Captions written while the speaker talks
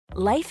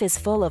Life is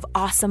full of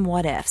awesome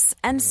what-ifs,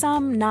 and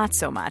some not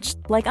so much,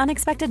 like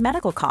unexpected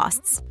medical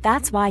costs.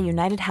 That's why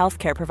United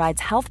Healthcare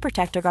provides Health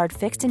Protector Guard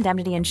fixed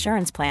indemnity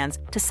insurance plans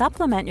to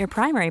supplement your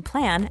primary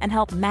plan and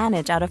help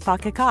manage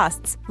out-of-pocket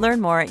costs.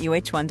 Learn more at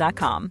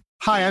uh1.com.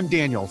 Hi, I'm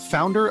Daniel,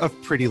 founder of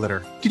Pretty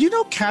Litter. Did you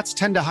know cats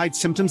tend to hide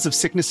symptoms of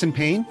sickness and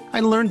pain? I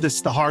learned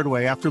this the hard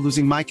way after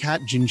losing my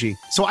cat, Gingy.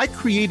 So I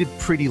created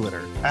Pretty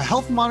Litter, a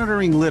health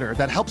monitoring litter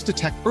that helps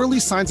detect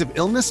early signs of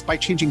illness by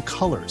changing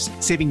colors,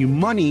 saving you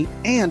money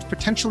and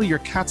potentially your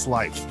cat's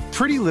life.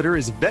 Pretty Litter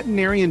is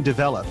veterinarian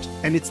developed,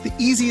 and it's the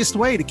easiest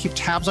way to keep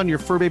tabs on your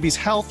fur baby's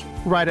health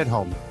right at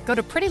home. Go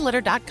to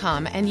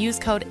prettylitter.com and use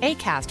code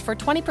ACAST for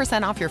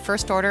 20% off your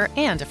first order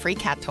and a free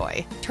cat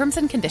toy. Terms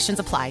and conditions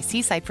apply.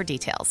 See site for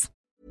details.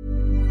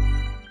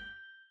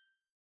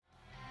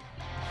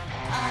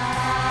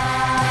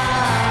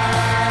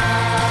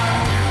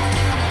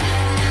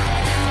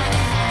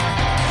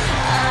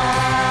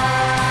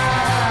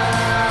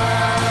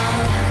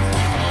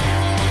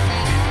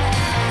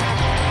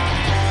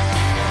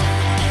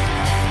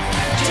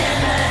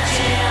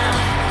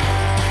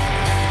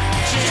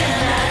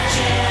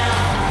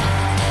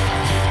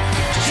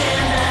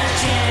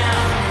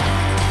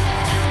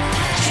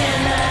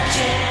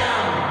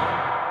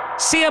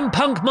 CM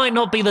Punk might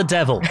not be the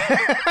devil.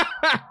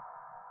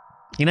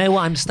 You know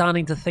what? I'm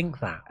starting to think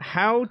that.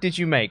 How did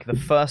you make the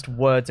first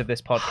words of this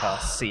podcast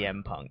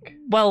CM Punk?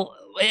 Well,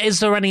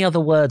 is there any other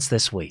words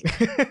this week?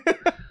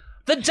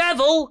 The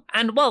devil,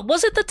 and well,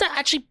 was it the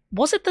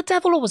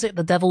devil or was it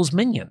the devil's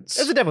minions?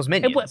 It was the devil's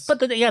minions.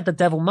 But he had the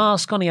devil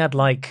mask on. He had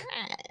like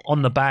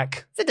on the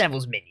back. It's the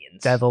devil's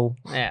minions. Devil.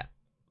 Yeah.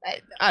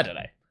 I don't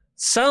know.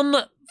 Some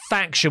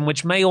faction,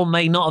 which may or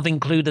may not have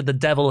included the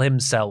devil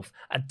himself,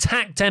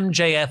 attacked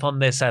MJF on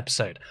this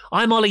episode.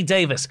 I'm Ollie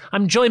Davis.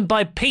 I'm joined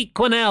by Pete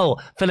Quinnell,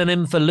 filling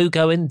in for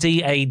Luco in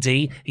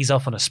DAD. He's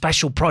off on a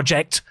special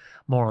project.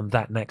 More on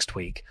that next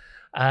week.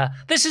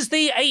 This is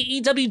the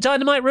AEW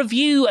Dynamite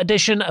review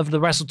edition of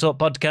the Wrestle Talk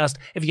podcast.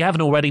 If you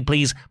haven't already,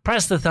 please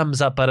press the thumbs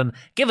up button,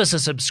 give us a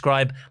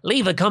subscribe,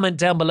 leave a comment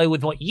down below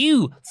with what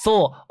you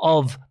thought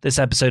of this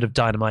episode of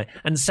Dynamite,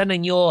 and send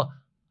in your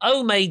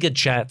Omega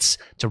chats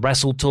to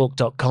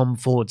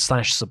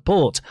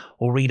wrestletalk.com/support.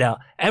 We'll read out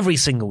every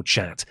single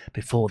chat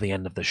before the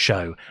end of the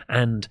show.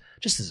 And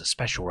just as a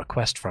special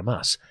request from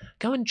us,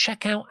 go and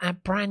check out our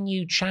brand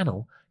new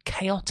channel,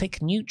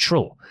 Chaotic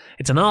Neutral.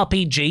 It's an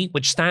RPG,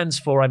 which stands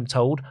for, I'm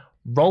told,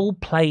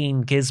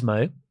 Role-Playing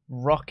Gizmo.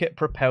 Rocket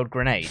Propelled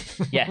Grenade.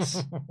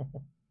 Yes.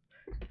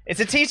 It's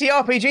a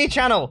TTRPG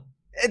channel.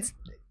 It's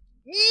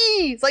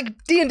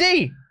like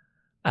D&D.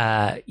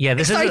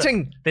 This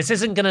exciting. This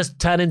isn't going to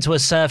turn into a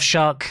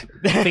Surfshark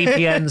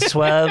VPN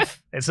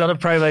swerve. It's not a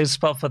promo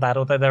spot for that,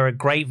 although they're a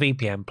great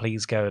VPN.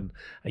 Please go and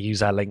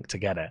use our link to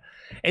get it.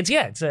 It's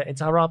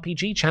our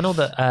RPG channel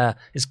that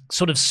is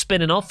sort of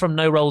spinning off from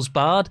No Rolls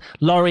Barred.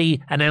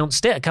 Laurie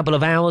announced it a couple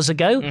of hours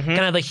ago. Gonna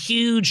have a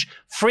huge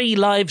free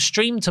live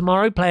stream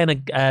tomorrow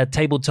playing a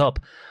tabletop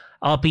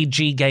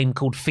RPG game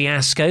called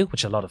Fiasco,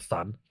 which is a lot of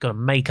fun. Got to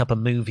make up a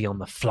movie on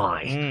the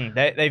fly.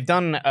 They've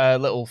done a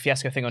little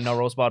Fiasco thing on No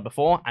Rolls Barred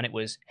before, and it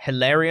was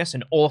hilarious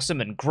and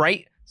awesome and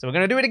great. So we're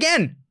going to do it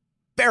again.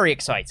 Very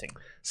exciting.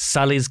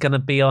 Sully's going to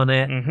be on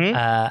it.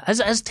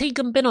 Has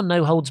Tegan been on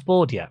No Holds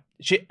Barred yet?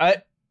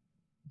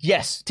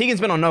 Yes,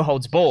 Tegan's been on No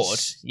Holds Barred.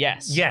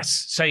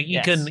 Yes. So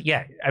you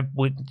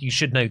you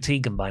should know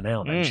Tegan by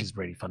now. Then she's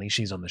really funny.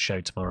 She's on the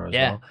show tomorrow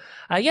as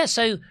well.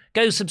 So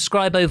go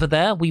subscribe over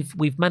there.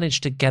 We've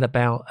managed to get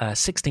about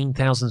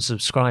 16,000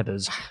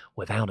 subscribers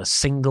without a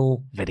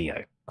single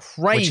video.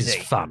 Crazy. Which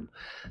is fun.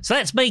 So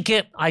let's make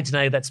it, I don't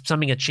know, that's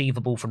something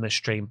achievable from this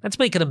stream. Let's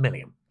make it 1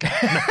 million.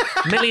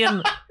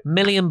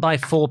 million by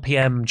 4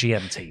 p.m.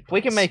 GMT. Please. If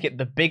we can make it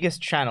the biggest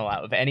channel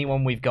out of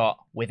anyone we've got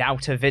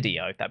without a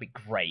video, that'd be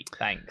great.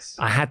 Thanks.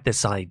 I had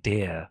this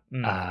idea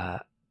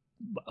a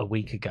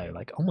week ago,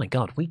 like, oh my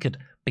God, we could,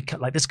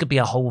 this could be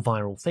a whole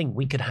viral thing.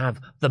 We could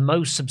have the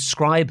most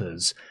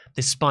subscribers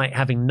despite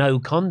having no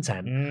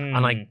content.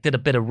 And I did a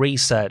bit of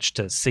research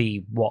to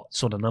see what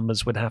sort of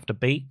numbers would have to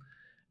beat.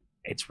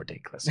 It's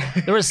ridiculous.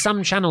 There are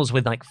some channels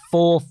with like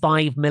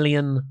 4-5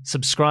 million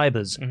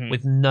subscribers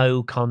with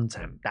no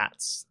content.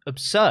 That's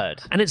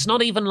absurd. And it's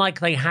not even like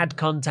they had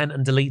content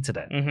and deleted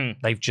it.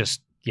 They've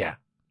just,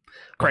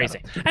 crazy.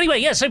 Whatever.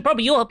 Anyway, so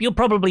probably you're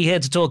probably here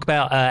to talk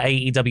about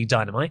AEW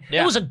Dynamite.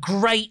 It was a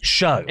great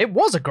show. It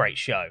was a great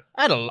show.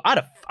 I had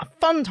a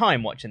fun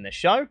time watching this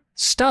show.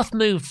 Stuff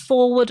moved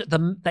forward.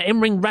 The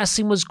in-ring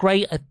wrestling was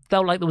great. I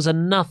felt like there was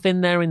enough in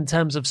there in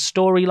terms of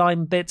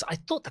storyline bits. I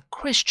thought the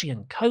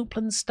Christian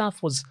Copeland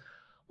stuff was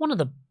one of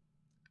the...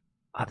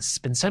 there's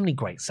been so many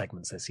great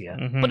segments this year,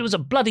 but it was a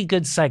bloody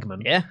good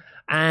segment. Yeah.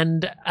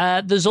 And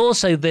there's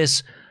also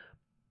this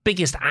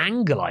biggest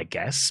angle, I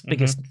guess,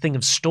 biggest thing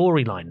of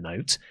storyline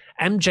note.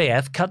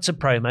 MJF cuts a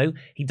promo.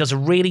 He does a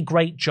really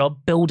great job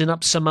building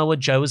up Samoa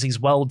Joe as his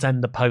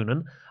world-end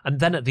opponent. And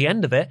then at the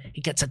end of it,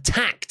 he gets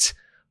attacked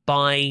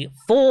by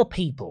 4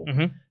 people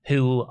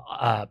who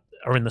are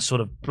in the sort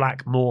of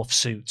black morph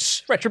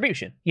suits.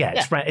 Retribution. Yeah,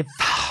 it's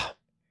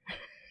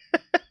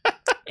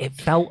it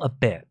felt a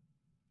bit,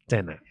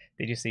 didn't it?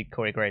 Did you see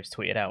Corey Graves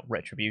tweeted out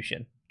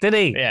Retribution? Did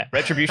he? Yeah,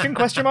 Retribution,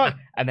 question mark?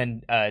 And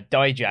then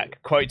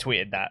Dijak quote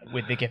tweeted that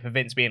with the gif of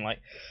Vince being like,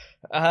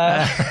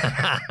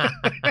 that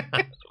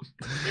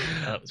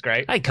was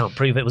great. I can't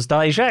prove it was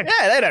Dijak.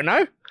 Yeah, they don't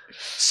know.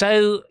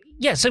 So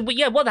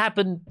what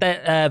happened?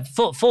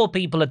 Four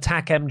people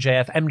attack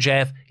MJF.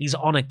 MJF, he's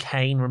on a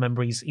cane.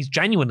 Remember, he's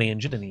genuinely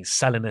injured, and he's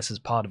selling this as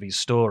part of his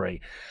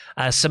story.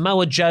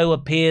 Samoa Joe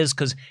appears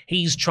because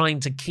he's trying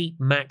to keep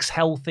Max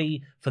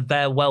healthy for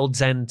their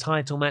World's End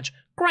title match.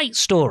 Great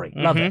story,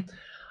 love it.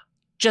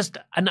 Just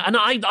and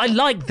I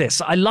like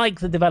this. I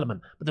like the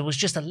development, but there was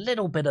just a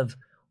little bit of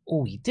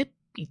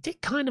he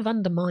did kind of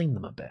undermine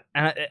them a bit.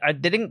 And I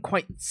didn't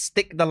quite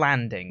stick the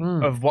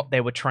landing of what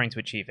they were trying to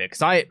achieve here.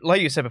 Because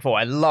like you said before,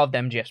 I loved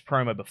MJF's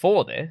promo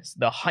before this.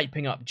 The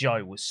hyping up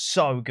Joe was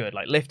so good.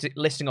 Like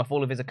listing off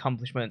all of his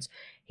accomplishments.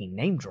 He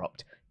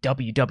name-dropped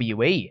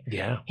WWE.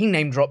 Yeah. He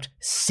name-dropped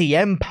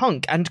CM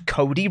Punk and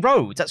Cody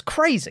Rhodes. That's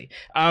crazy.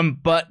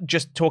 But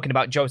just talking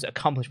about Joe's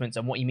accomplishments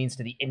and what he means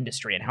to the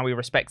industry and how he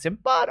respects him.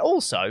 But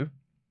also,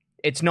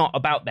 it's not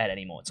about that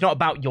anymore. It's not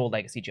about your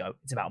legacy, Joe.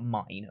 It's about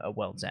mine at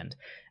World's End.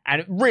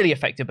 And really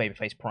effective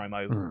babyface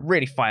promo.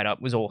 Really fired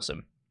up. Was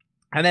awesome.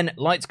 And then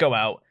lights go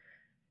out.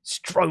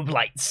 Strobe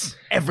lights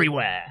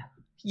everywhere.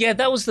 Yeah,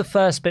 that was the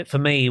first bit for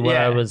me where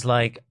I was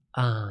like,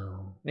 oh.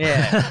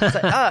 Yeah. It's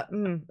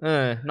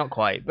like, not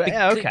quite. But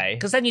yeah, okay.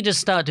 Because then you just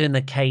start doing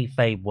the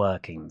kayfabe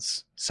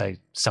workings. So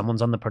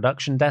someone's on the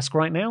production desk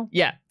right now?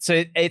 Yeah.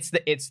 So it's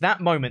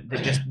that moment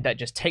that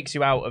just takes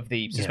you out of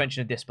the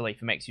suspension of disbelief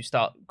and makes you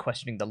start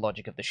questioning the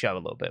logic of the show a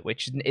little bit,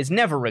 which is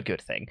never a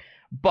good thing.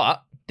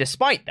 But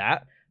despite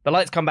that, the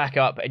lights come back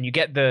up and you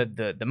get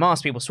the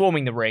masked people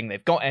swarming the ring.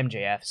 They've got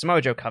MJF.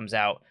 Samoa Joe comes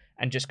out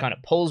and just kind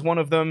of pulls one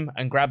of them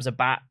and grabs a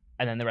bat,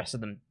 and then the rest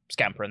of them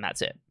scamper, and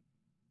that's it.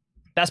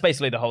 That's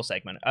basically the whole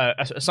segment,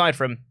 aside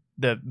from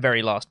the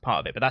very last part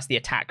of it, but that's the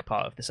attack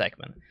part of the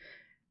segment.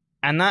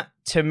 And that,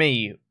 to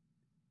me,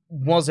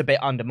 was a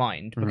bit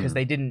undermined because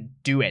they didn't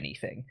do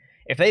anything.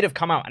 If they'd have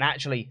come out and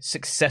actually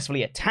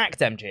successfully attacked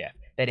MJF,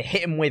 they'd have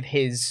hit him with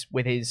his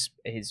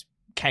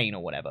cane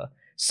or whatever,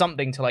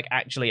 something to like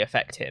actually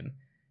affect him.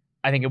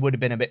 I think it would have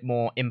been a bit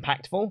more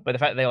impactful. But the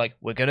fact that they're like,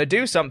 we're going to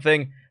do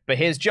something, but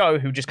here's Joe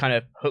who just kind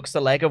of hooks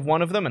the leg of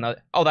one of them and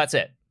that's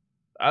it.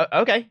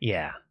 Okay.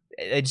 Yeah.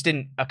 They just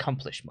didn't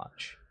accomplish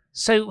much.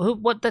 So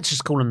let's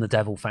just call them the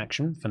Devil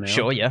faction for now.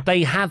 Sure, yeah.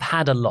 They have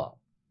had a lot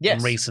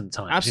in recent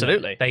times.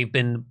 Absolutely. They've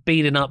been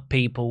beating up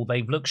people.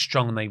 They've looked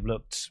strong and they've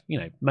looked,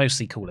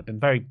 mostly cool. They've been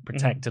very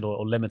protected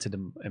or limited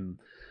in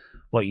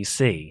what you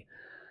see.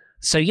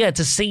 So yeah,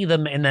 to see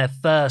them in their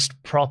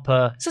first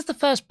proper... Is this the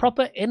first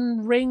proper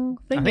in-ring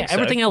thing? I think so.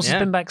 Everything else has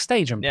been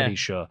backstage, I'm pretty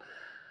sure.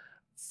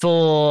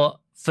 For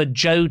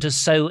Joe to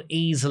so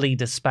easily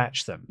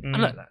dispatch them.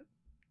 And look,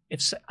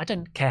 I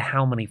don't care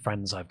how many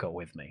friends I've got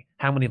with me,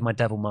 how many of my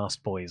Devil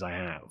Masked boys I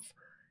have.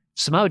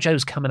 Samoa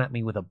Joe's coming at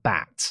me with a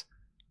bat.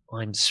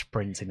 I'm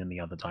sprinting in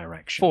the other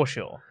direction. For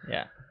sure,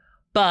 yeah.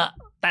 But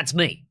that's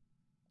me.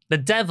 The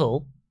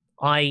Devil,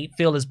 I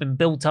feel, has been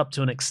built up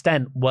to an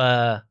extent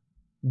where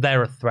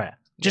they're a threat.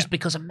 Just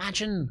because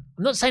imagine,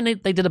 I'm not saying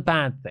they did a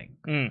bad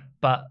thing,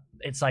 but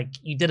it's like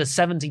you did a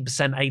 70%,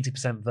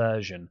 80%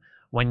 version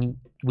when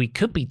we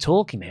could be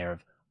talking here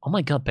of, oh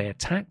my God, they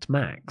attacked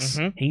Max.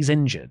 He's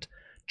injured.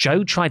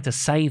 Joe tried to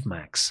save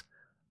Max,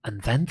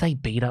 and then they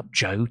beat up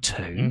Joe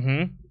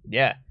too.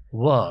 Yeah.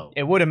 Whoa.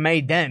 It would have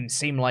made them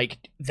seem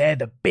like they're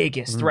the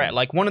biggest threat.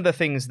 Like, one of the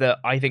things that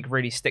I think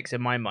really sticks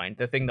in my mind,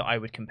 the thing that I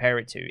would compare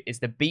it to, is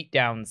the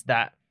beatdowns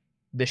that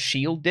The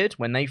Shield did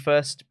when they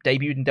first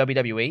debuted in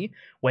WWE,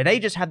 where they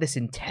just had this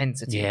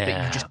intensity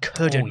that you just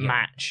couldn't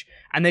match.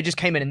 And they just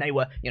came in and they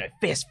were,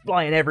 fists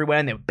flying everywhere,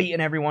 and they were beating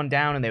everyone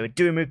down, and they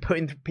were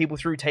putting people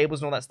through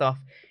tables and all that stuff.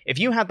 If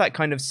you had that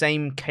kind of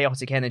same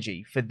chaotic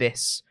energy for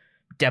this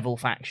Devil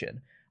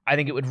faction, I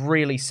think it would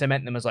really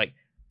cement them as like,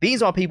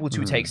 these are people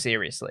to take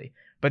seriously.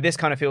 But this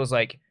kind of feels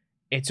like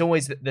it's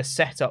always the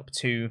setup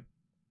to...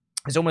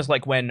 It's almost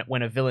like when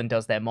a villain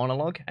does their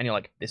monologue and you're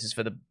like, this is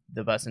for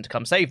the person to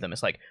come save them.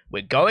 It's like,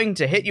 we're going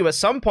to hit you at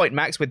some point,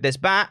 Max, with this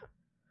bat.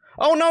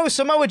 Oh no,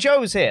 Samoa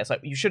Joe's here. It's like,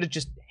 you should have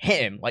just hit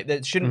him. Like,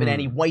 there shouldn't have been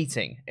any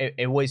waiting.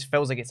 It always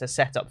feels like it's a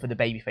setup for the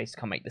babyface to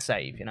come make the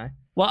save,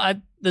 Well,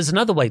 there's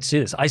another way to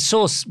do this. I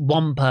saw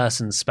one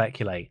person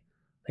speculate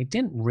they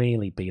didn't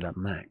really beat up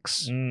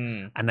Max.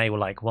 And they were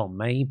like, well,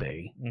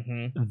 maybe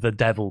the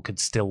Devil could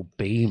still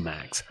be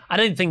Max. I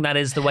don't think that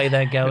is the way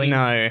they're going.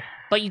 No.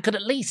 But you could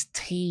at least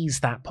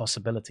tease that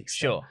possibility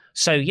still. Sure.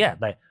 So, yeah,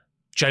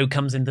 Joe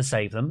comes in to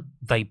save them.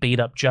 They beat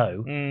up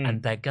Joe,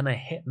 and they're going to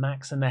hit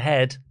Max in the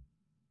head.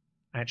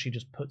 Actually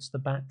just puts the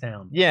bat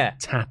down. Yeah.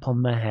 Tap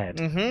on the head.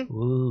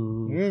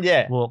 Ooh.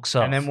 Yeah. Walks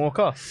off. And then walk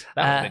off.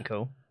 That would have been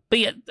cool. But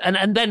yeah,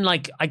 and then, I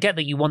get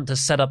that you want to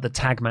set up the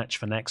tag match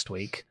for next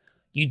week.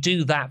 You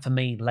do that for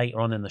me later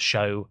on in the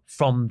show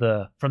from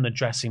the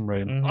dressing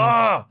room.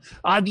 Yeah,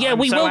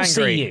 we will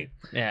see you.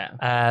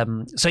 Yeah.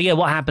 So yeah,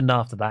 what happened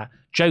after that?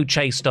 Joe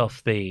chased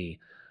off the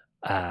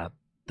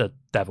the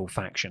Devil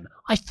faction.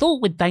 I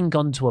thought we'd then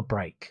gone to a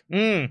break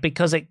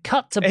because it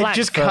cut to black. It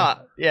just for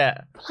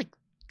like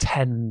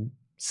 10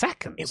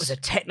 seconds. It was a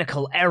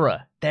technical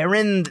error. They're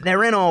in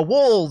our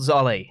walls,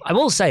 Ollie. I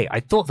will say, I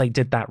thought they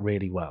did that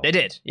really well. They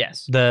did,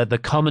 yes. The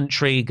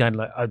commentary going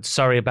like, "I'm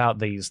sorry about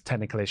these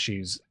technical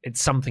issues.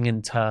 It's something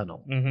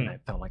internal." Mm-hmm.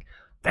 It felt like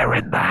they're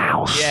in the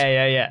house.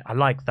 Yeah. I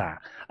like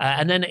that.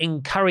 And then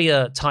in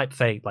Courier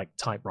typeface, like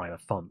typewriter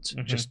font,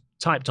 just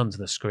typed onto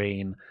the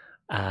screen.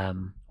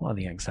 What are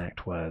the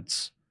exact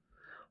words?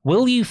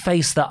 "Will you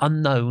face the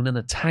unknown in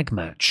a tag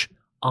match?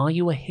 Are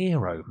you a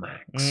hero,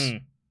 Max?"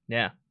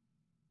 Yeah.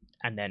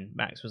 And then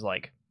Max was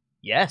like,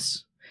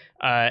 "Yes."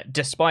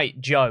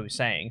 Despite Joe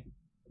saying,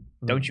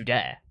 "Don't you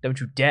dare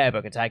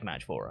book a tag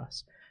match for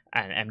us."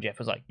 And MJF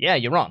was like, "Yeah,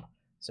 you're on."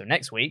 So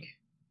next week,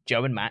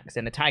 Joe and Max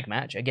in a tag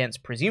match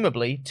against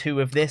presumably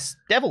 2 of this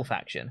Devil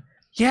faction.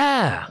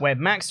 Yeah. Where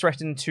Max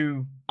threatened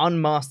to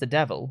unmask the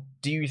Devil.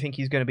 Do you think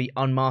he's going to be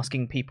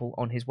unmasking people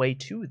on his way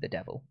to the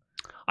Devil?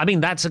 I mean,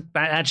 that's a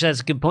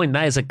good point.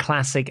 That is a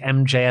classic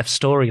MJF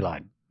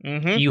storyline.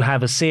 You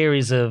have a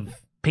series of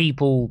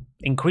people,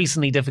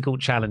 increasingly difficult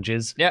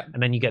challenges,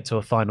 and then you get to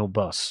a final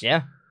boss.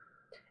 Yeah.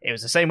 It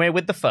was the same way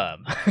with the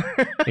Firm.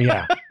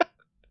 Yeah.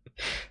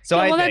 So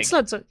yeah, I think... that's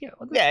not so, it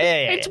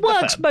yeah,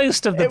 works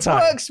most of the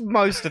time. It works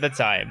most of the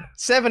time.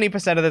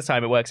 70% of the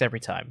time, it works every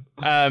time.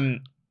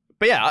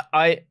 But yeah,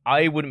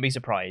 I wouldn't be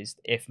surprised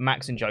if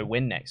Max and Joe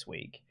win next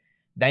week.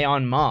 They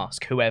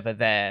unmask whoever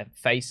they're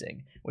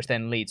facing, which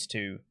then leads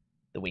to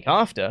the week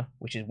after,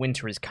 which is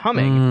Winter is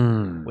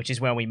Coming, which is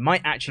where we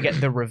might actually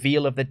get the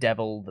reveal of the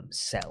Devil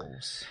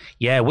themselves.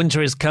 Yeah,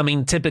 Winter is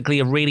Coming, typically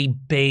a really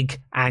big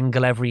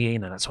angle every year.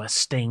 That's where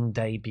Sting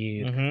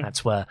debuted.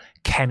 That's where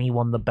Kenny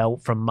won the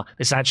belt from...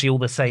 It's actually all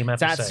the same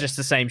episode. That's just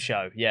the same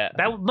show, yeah.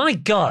 My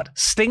God,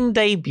 Sting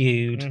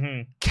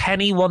debuted,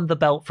 Kenny won the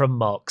belt from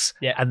Mox,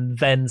 and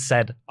then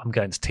said, "I'm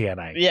going to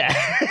TNA." Yeah.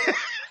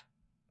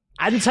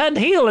 And turned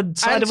heel and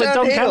sided with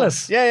Don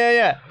Callis.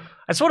 Yeah.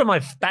 That's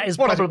that is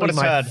probably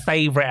my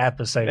favorite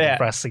episode of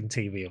wrestling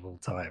TV of all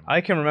time.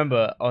 I can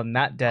remember on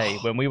that day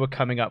when we were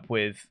coming up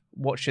with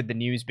what should the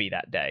news be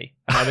that day,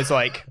 and I was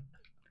like,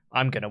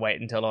 I'm going to wait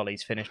until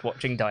Ollie's finished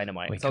watching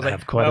Dynamite. So I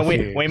was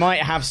like, we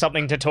might have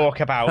something to talk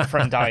about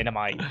from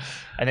Dynamite.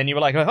 And then you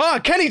were like, "Oh,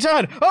 Kenny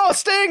turned! Oh,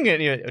 Sting!"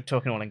 And you were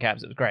talking all in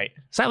caps. It was great.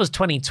 So that was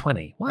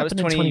 2020. What happened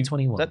in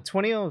 2021? Was that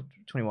 20 or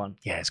 21?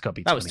 Yeah, it's got to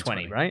be 2020. That was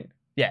 20, right?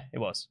 Yeah, it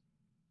was.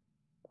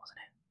 Wasn't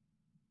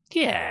it?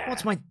 Yeah.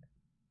 What's my...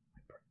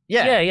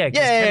 Yeah.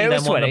 Kenny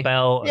then won the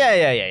belt.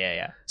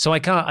 Yeah. So I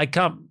can't.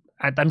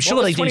 I'm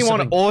sure they do 21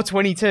 something. or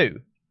 22.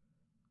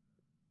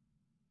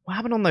 What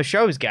happened on those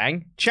shows,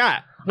 gang?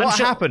 Chat. What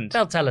happened?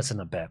 They'll tell us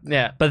in a bit.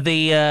 Yeah. But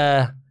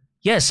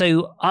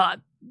so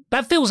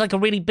that feels like a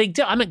really big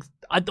deal.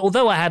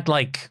 Although I had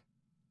like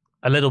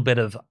a little bit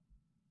of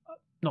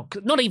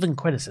not even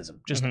criticism,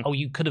 just I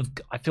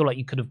feel like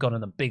you could have gone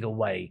in a bigger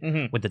way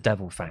with the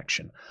Devil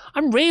faction.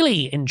 I'm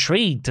really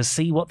intrigued to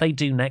see what they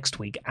do next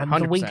week and 100%.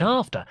 The week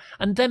after.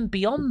 And then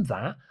beyond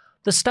that,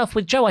 the stuff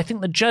with Joe. I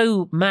think the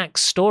Joe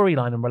Max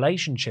storyline and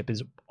relationship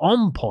is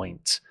on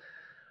point.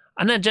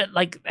 And then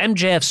like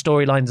MJF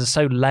storylines are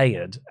so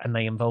layered and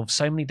they involve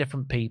so many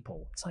different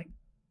people. It's like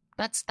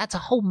that's a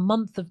whole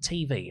month of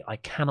TV I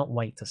cannot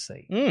wait to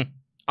see.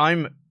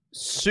 I'm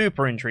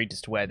super intrigued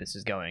as to where this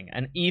is going,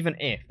 and even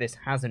if this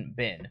hasn't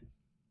been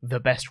the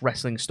best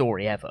wrestling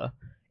story ever,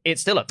 it's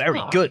still a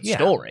very good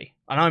story,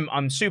 and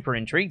I'm super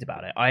intrigued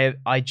about it.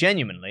 I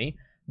genuinely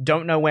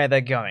don't know where they're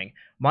going.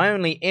 My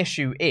only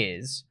issue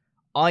is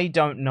I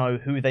don't know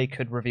who they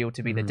could reveal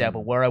to be the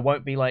Devil, where I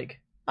won't be like,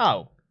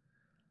 "Oh,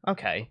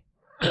 okay,"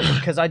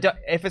 because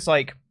if it's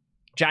like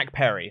Jack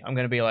Perry, I'm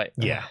going to be like,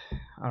 "Yeah,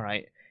 all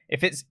right."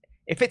 If it's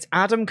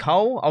Adam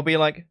Cole, I'll be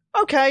like,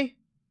 "Okay,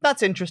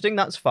 that's interesting,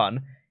 that's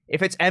fun."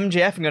 If it's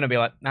MJF, I'm going to be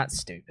like, "That's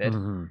stupid."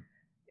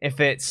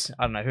 If it's,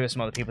 I don't know, who are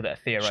some other people that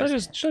are theorizing?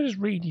 Should I just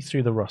read you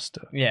through the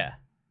roster? Yeah.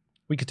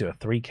 We could do a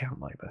 3 count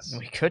like this.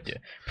 We could do.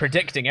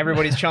 Predicting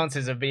everybody's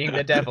chances of being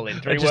the Devil in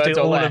 3 words or less. Just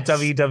do all of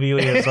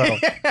WWE as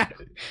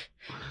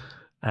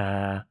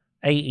well.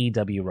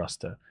 AEW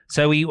roster.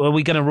 So are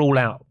we going to rule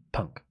out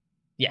Punk?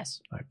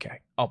 Yes.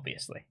 Okay.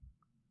 Obviously.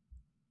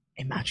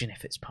 Imagine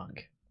if it's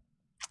Punk.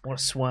 What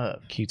a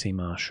swerve. QT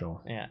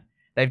Marshall. Yeah.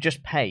 They've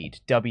just paid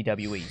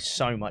WWE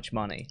so much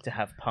money to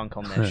have Punk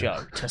on their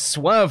show, to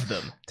swerve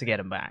them to get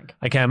him back.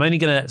 Okay, I'm only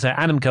going to say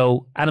Adam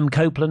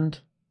Copeland.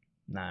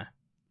 Nah.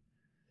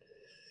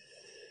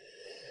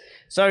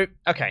 So,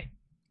 okay.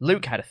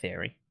 Luke had a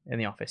theory in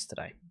the office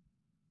today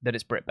that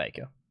it's Britt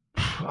Baker.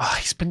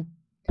 He's been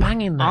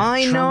banging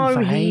that drum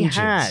for he ages.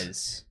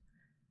 Has.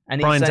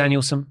 And Bryan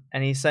Danielson.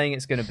 And he's saying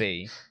it's going to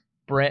be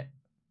Britt,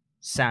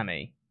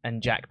 Sammy,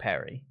 and Jack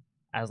Perry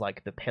as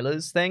like the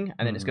pillars thing,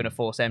 and then it's going to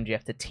force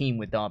MJF to team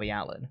with Darby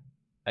Allin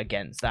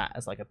against that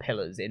as like a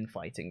pillars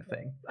infighting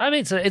thing. I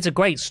mean, it's a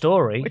great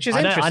story. Which is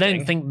interesting. I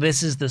don't think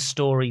this is the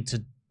story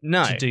to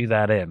do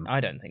that in.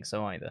 I don't think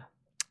so either.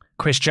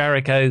 Chris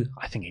Jericho,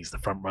 I think he's the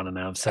front runner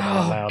now. I've said it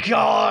out loud.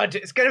 God,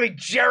 it's going to be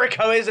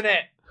Jericho, isn't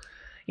it?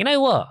 You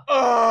know what?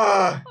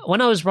 When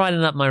I was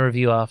writing up my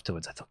review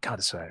afterwards, I thought, God,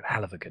 this was a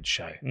hell of a good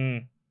show.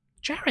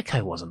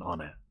 Jericho wasn't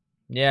on it.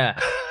 Yeah.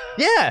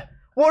 Yeah.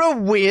 What a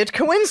weird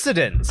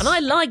coincidence. And I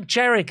like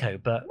Jericho,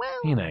 but,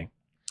 you know.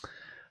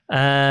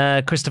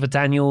 Christopher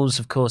Daniels,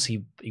 of course,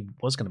 he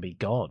was going to be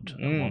God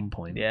at one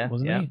point,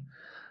 wasn't he?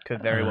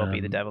 Could very well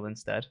be the devil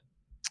instead.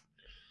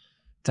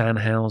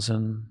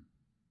 Danhausen.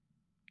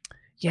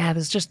 Yeah,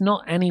 there's just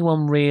not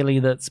anyone really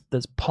that's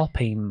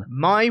popping.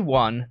 My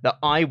one that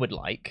I would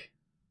like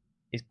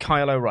is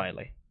Kyle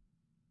O'Reilly.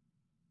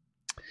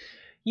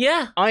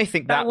 Yeah, I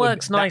think that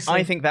works nicely.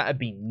 I think that would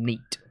be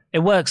neat. It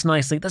works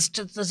nicely.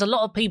 There's a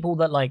lot of people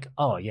that like,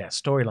 oh yeah,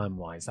 storyline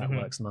wise, that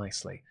works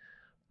nicely.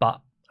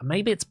 But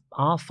maybe it's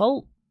our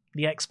fault.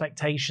 The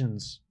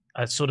expectations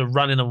are sort of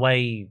running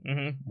away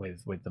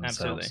with themselves.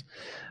 Absolutely.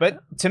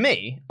 But to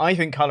me, I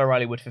think Kyle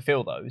O'Reilly would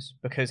fulfill those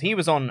because he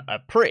was on a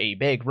pretty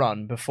big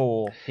run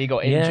before he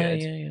got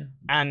injured. Yeah.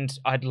 And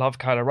I'd love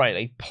Kyle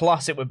O'Reilly.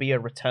 Plus, it would be a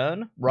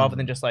return rather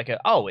than just like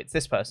it's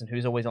this person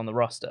who's always on the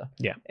roster.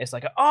 Yeah. It's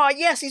like,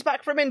 yes, he's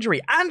back from injury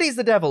and he's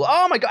the devil.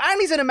 Oh my God.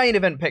 And he's in a main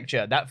event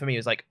picture. That for me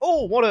is like,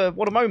 what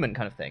a moment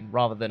kind of thing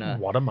rather than a...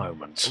 What a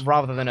moment.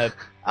 Rather than a,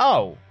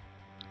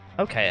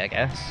 okay, I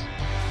guess.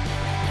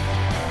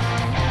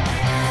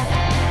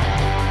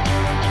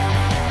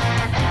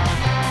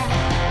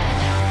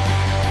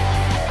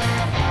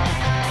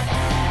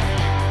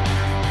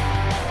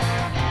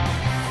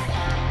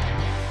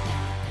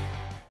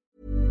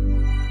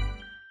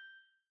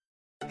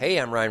 Hey,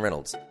 I'm Ryan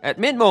Reynolds. At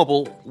Mint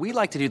Mobile, we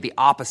like to do the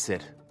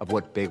opposite of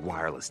what Big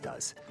Wireless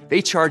does.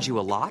 They charge you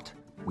a lot,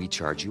 we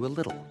charge you a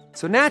little.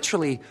 So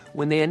naturally,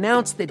 when they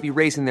announced they'd be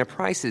raising their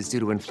prices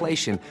due to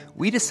inflation,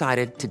 we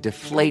decided to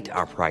deflate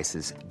our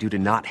prices due to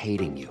not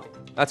hating you.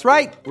 That's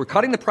right. We're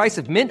cutting the price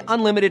of Mint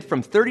Unlimited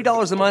from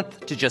 $30 a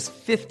month to just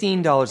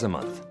 $15 a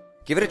month.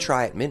 Give it a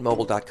try at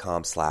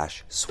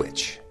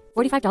mintmobile.com/switch.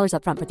 $45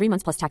 up front for 3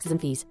 months plus taxes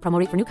and fees. Promo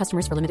rate for new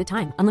customers for limited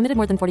time. Unlimited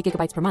more than 40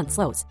 gigabytes per month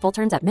slows. Full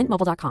terms at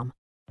mintmobile.com.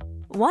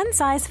 One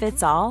size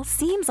fits all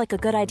seems like a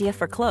good idea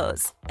for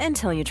clothes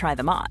until you try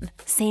them on.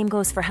 Same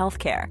goes for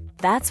healthcare.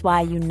 That's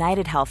why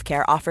United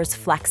Healthcare offers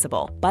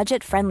flexible,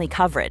 budget-friendly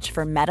coverage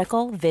for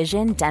medical,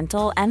 vision,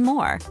 dental, and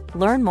more.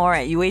 Learn more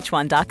at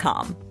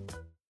uh1.com.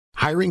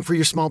 Hiring for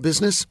your small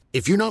business?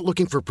 If you're not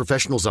looking for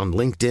professionals on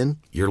LinkedIn,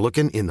 you're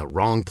looking in the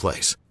wrong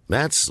place.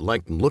 That's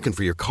like looking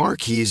for your car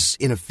keys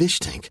in a fish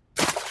tank.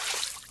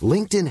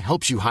 LinkedIn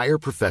helps you hire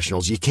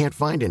professionals you can't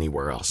find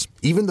anywhere else,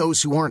 even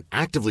those who aren't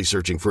actively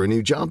searching for a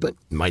new job but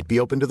might be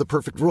open to the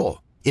perfect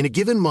role. In a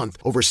given month,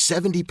 over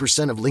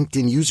 70% of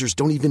LinkedIn users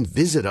don't even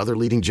visit other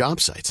leading job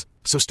sites.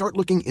 So start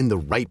looking in the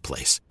right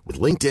place. With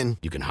LinkedIn,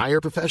 you can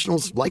hire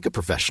professionals like a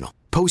professional.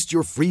 Post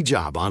your free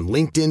job on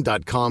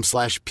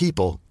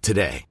linkedin.com/people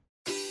today.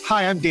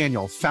 Hi, I'm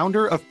Daniel,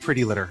 founder of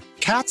Pretty Litter.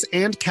 Cats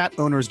and cat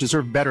owners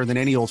deserve better than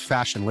any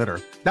old-fashioned litter.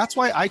 That's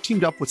why I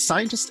teamed up with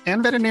scientists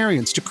and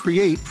veterinarians to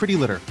create Pretty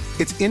Litter.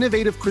 Its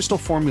innovative crystal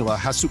formula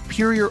has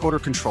superior odor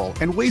control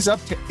and weighs up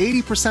to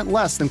 80%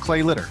 less than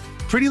clay litter.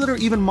 Pretty Litter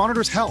even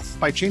monitors health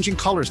by changing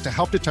colors to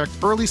help detect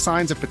early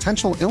signs of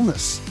potential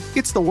illness.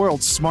 It's the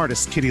world's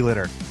smartest kitty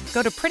litter.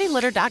 Go to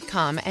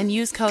prettylitter.com and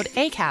use code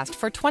ACAST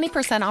for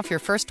 20% off your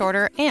first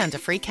order and a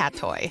free cat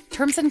toy.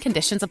 Terms and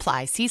conditions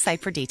apply. See site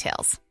for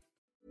details.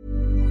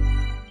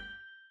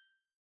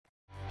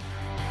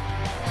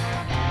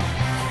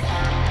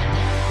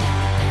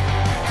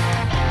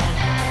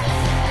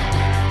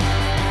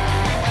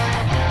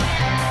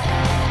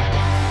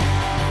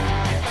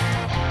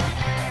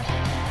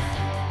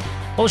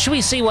 Well, should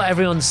we see what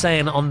everyone's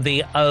saying on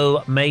the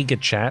Omega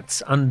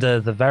chats under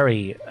the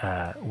very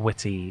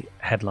witty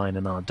headline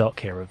in our doc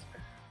here of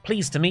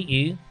 "Pleased to meet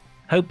you.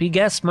 Hope you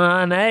guessed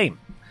my name."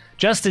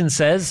 Justin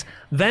says,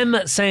 them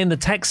saying the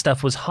tech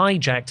stuff was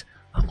hijacked,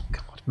 oh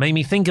God, made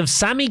me think of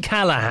Sami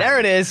Callihan. There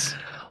it is.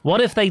 What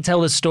if they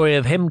tell the story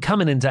of him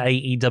coming into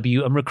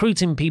AEW and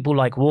recruiting people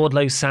like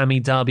Wardlow,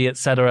 Sammy, Darby,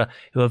 etc.,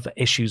 who have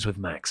issues with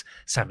Max?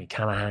 Sami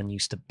Callihan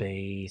used to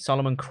be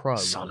Solomon Crow.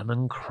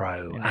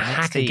 A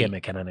hacker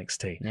gimmick in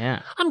NXT.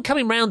 Yeah. I'm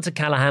coming round to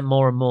Callihan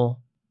more and more.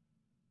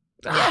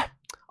 Yeah.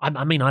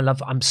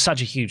 I'm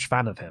such a huge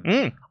fan of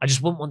him. I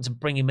just wouldn't want to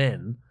bring him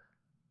in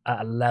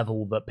at a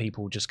level that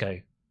people just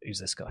go, who's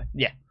this guy?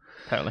 Yeah,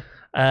 totally.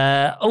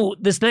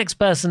 This next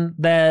person,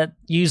 their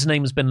username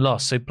has been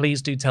lost, so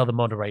please do tell the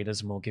moderators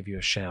and we'll give you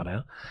a shout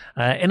out.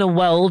 In a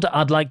world,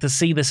 I'd like to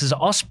see this as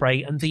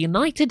Ospreay and the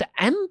United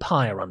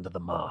Empire under the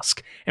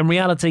mask. In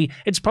reality,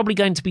 it's probably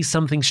going to be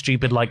something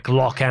stupid like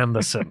Glock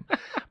Anderson.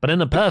 But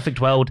in a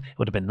perfect world, it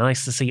would have been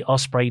nice to see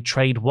Ospreay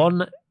trade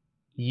one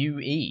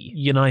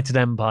United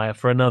Empire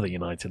for another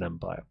United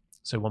Empire.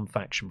 So one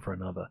faction for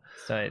another.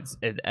 So it's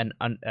a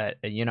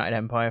United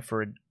Empire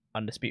for an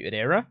Undisputed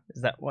Era?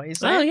 Is that what he's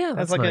saying? Oh, yeah,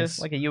 that's like nice.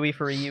 a UE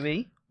for a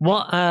UE?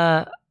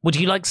 What would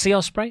you like to see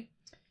Ospreay?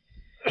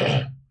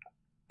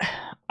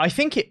 I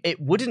think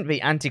it wouldn't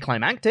be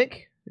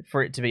anticlimactic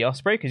for it to be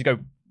Ospreay, because you go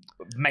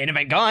main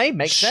event guy,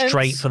 makes sense.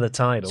 Straight for the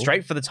title.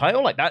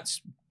 Like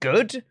that's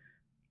good.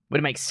 Would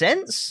it make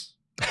sense?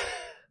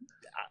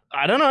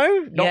 I don't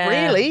know. Not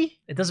really.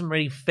 It doesn't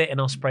really fit in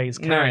Ospreay's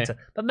character. No.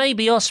 But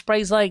maybe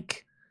Ospreay's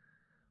like,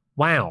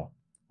 wow,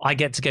 I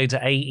get to go to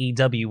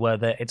AEW where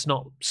it's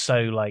not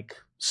so like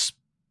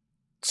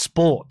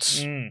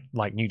sports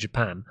like New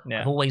Japan.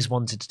 I've always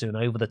wanted to do an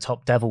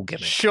over-the-top devil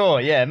gimmick. Sure,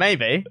 yeah,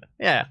 maybe.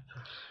 Yeah.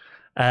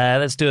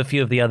 Let's do a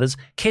few of the others.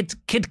 Kid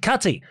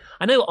Cudi.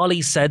 I know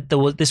Ollie said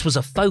this was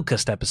a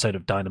focused episode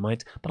of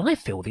Dynamite, but I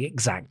feel the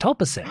exact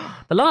opposite.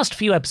 The last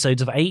few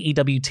episodes of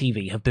AEW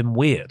TV have been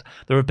weird.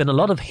 There have been a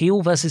lot of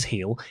heel versus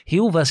heel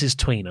versus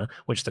tweener,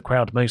 which the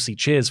crowd mostly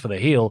cheers for the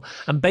heel,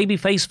 and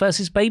babyface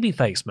versus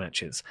babyface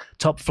matches.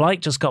 Top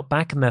Flight just got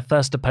back and their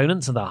first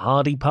opponents are the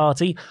Hardy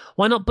Party.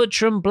 Why not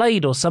Butcher and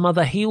Blade or some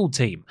other heel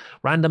team?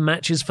 Random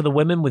matches for the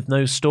women with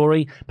no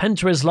story.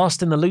 Penta is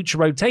lost in the Lucha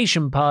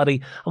Rotation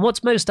Party, and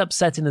what's most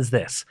upsetting is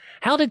this.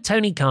 How did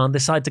Tony Khan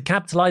decide to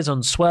capitalize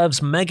on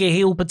Swerve's mega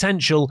heel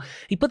potential?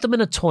 He put them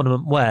in a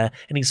tournament where,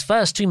 in his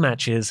first 2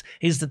 matches,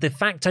 he's the de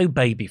facto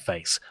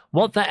babyface.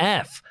 What the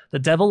F? The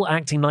devil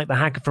acting like the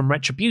hacker from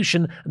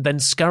Retribution and then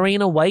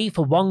scurrying away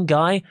for one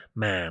guy?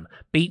 Man,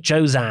 beat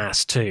Joe's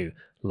ass too.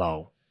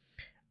 Lol.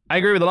 I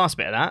agree with the last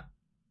bit of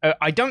that.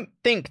 I don't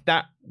think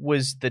that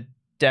was the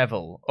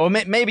devil. Or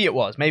maybe it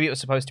was. Maybe it was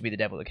supposed to be the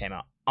devil that came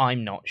out.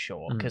 I'm not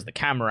sure, because the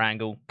camera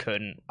angle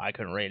I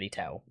couldn't really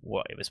tell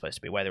what it was supposed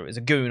to be, whether it was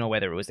a goon or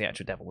whether it was the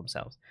actual devil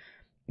themselves.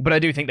 But I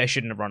do think they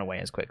shouldn't have run away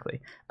as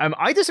quickly.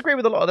 I disagree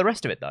with a lot of the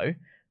rest of it, though,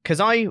 because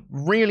I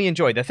really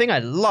enjoy... The thing I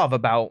love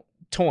about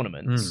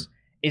tournaments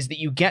is that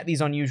you get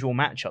these unusual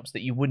matchups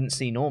that you wouldn't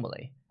see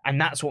normally. And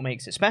that's what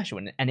makes it special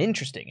and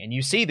interesting. And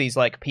you see these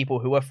like people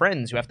who are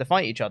friends who have to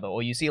fight each other,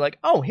 or you see like,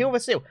 oh, heel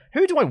versus heel.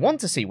 Who do I want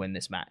to see win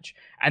this match?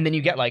 And then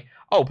you get like,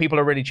 oh, people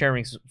are really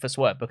cheering for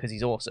Swerve because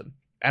he's awesome.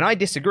 And I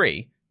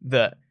disagree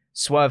that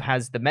Swerve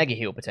has the mega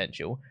heel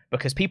potential,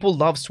 because people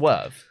love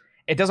Swerve.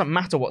 It doesn't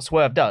matter what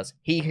Swerve does.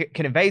 He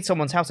can invade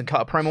someone's house and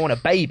cut a promo on a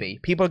baby.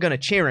 People are going to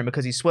cheer him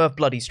because he's Swerve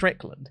Bloody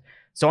Strickland.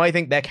 So I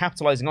think they're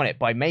capitalizing on it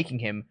by making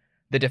him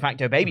the de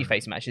facto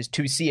babyface matches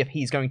to see if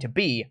he's going to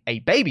be a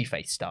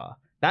babyface star.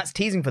 That's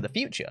teasing for the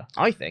future,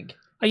 I think.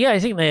 Yeah, I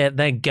think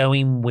they're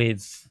going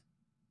with...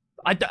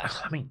 I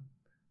mean,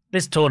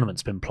 this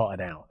tournament's been plotted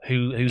out.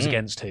 Who's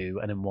against who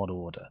and in what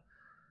order.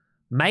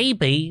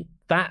 Maybe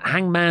that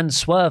Hangman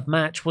Swerve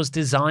match was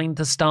designed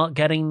to start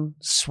getting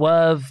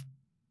Swerve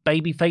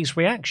babyface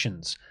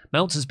reactions.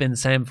 Meltzer's been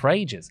saying for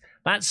ages.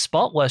 That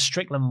spot where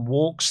Strickland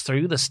walks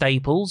through the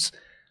staples,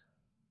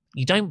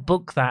 you don't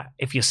book that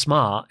if you're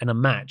smart in a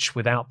match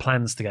without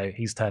plans to go,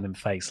 he's turning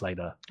face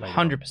later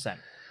 100%. On.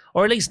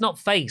 Or at least not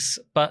face,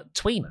 but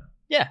tweener.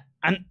 Yeah.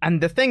 And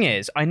the thing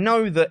is, I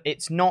know that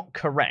it's not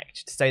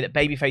correct to say that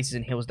babyfaces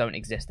and heels don't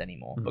exist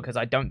anymore, because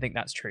I don't think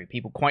that's true.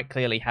 People quite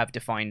clearly have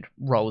defined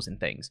roles in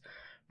things.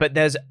 But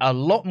there's a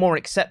lot more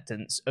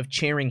acceptance of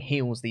cheering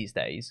heels these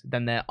days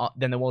than there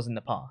was in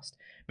the past,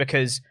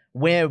 because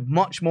we're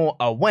much more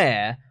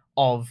aware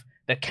of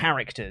the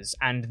characters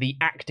and the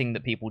acting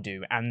that people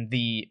do and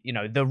the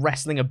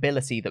wrestling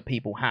ability that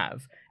people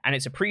have, and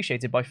it's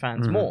appreciated by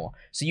fans more.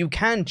 So you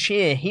can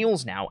cheer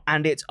heels now,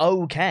 and it's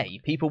okay.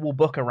 People will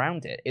book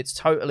around it. It's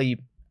totally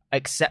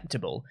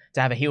acceptable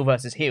to have a heel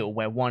versus heel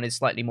where one is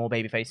slightly more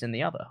babyface than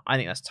the other. I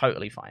think that's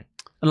totally fine.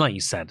 And like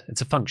you said,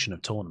 it's a function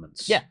of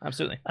tournaments. Yeah,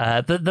 absolutely.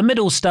 The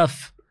middle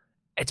stuff,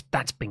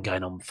 that's been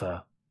going on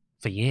for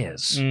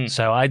years.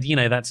 So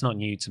that's not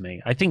new to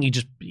me. I think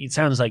it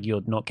sounds like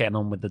you're not getting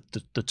on with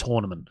the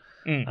tournament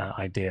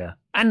idea.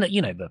 And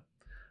the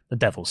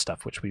devil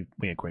stuff, which we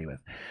agree with.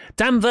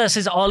 Dan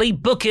versus Ollie,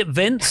 book it,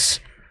 Vince,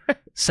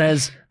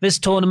 says, this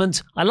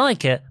tournament, I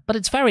like it, but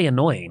it's very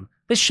annoying.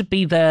 This should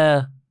be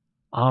their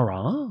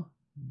RR?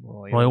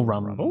 Royal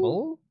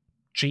Rumble?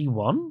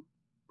 G1?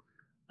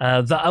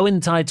 The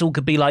Owen title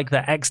could be like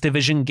the X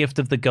Division Gift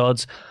of the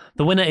Gods.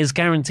 The winner is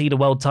guaranteed a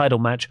world title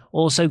match.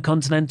 Also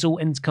Continental,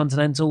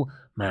 Intercontinental.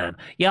 Man,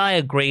 yeah, I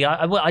agree.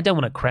 I don't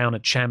want to crown a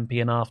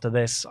champion after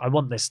this. I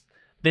want this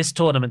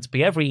tournament to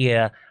be every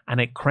year, and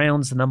it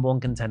crowns the number one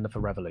contender for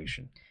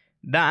Revolution.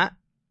 That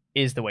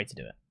is the way to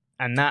do it.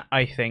 And that,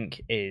 I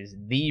think, is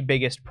the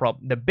biggest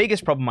problem. The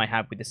biggest problem I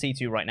have with the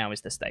C2 right now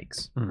is the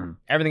stakes.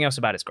 Everything else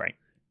about it's great.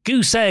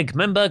 Goose Egg,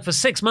 Memberg for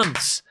 6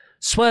 months.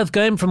 Swerve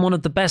going from one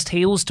of the best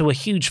heels to a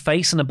huge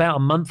face in about a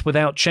month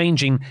without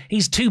changing.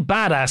 He's too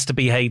badass to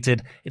be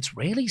hated. It's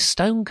really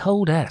Stone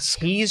Cold-esque.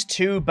 He's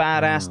too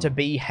badass to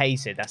be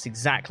hated. That's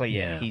exactly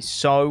it. He's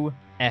so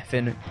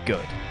effing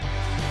good.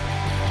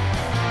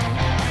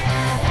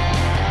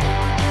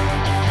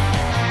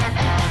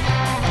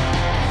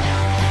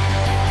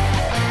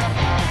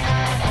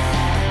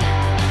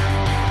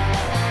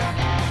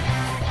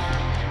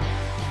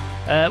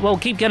 Well,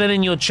 keep getting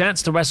in your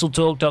chats to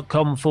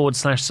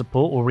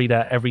WrestleTalk.com/support. We'll read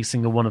out every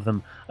single one of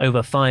them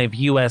over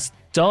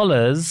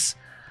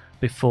 $5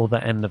 before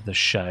the end of the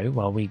show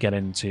while we get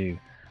into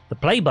the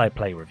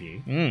play-by-play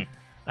review.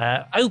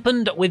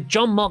 Opened with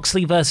Jon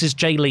Moxley versus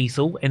Jay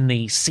Lethal in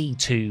the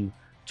C2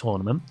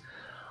 tournament.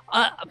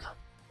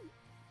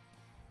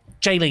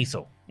 Jay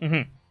Lethal.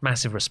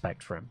 Massive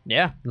respect for him.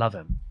 Yeah. Love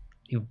him.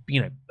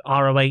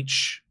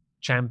 ROH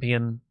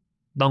champion.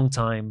 long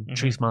time,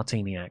 Truth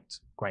Martini Act,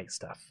 great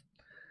stuff.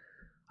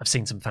 I've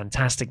seen some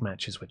fantastic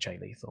matches with Jay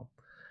Lethal.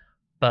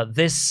 But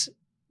this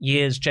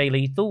year's Jay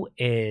Lethal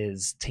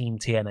is Team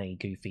TNA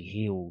goofy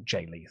heel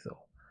Jay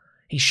Lethal.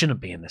 He shouldn't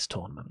be in this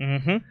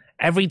tournament.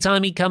 Every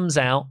time he comes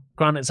out,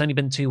 granted it's only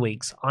been 2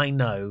 weeks, I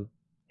know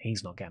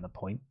he's not getting a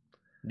point.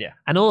 Yeah.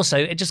 And also,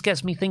 it just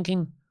gets me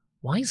thinking,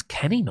 why is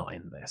Kenny not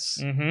in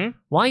this?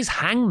 Why is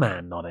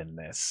Hangman not in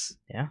this?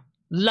 Yeah.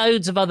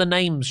 Loads of other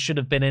names should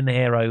have been in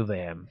here over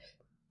him.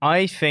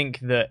 I think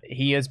that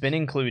he has been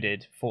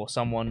included for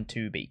someone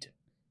to beat.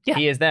 Yeah.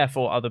 He is there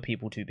for other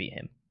people to beat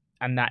him.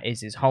 And that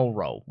is his whole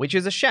role, which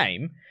is a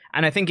shame.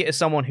 And I think it is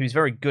someone who's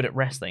very good at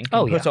wrestling,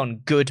 can put on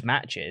good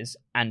matches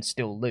and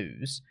still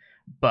lose.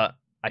 But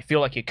I feel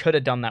like you could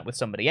have done that with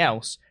somebody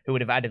else who would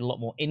have added a lot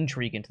more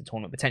intrigue into the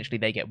tournament. Potentially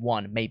they get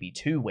 1, maybe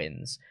 2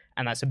 wins,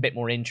 and that's a bit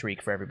more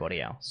intrigue for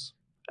everybody else.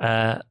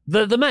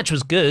 The match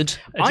was good.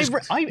 I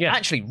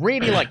actually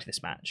really liked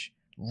this match.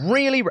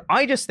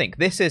 I just think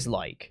this is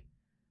like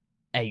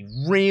a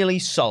really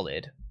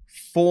solid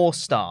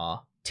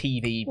 4-star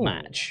TV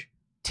match.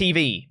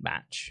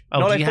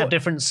 Oh, do you have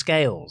different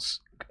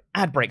scales?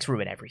 Ad breaks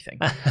ruin everything.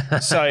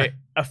 So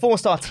a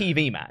 4-star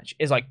TV match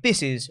is like,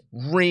 this is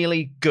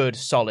really good,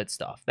 solid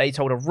stuff. They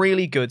told a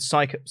really good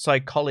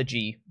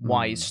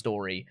psychology-wise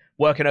story,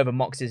 working over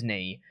Mox's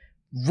knee,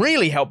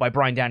 really helped by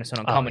Bryan Danielson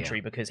on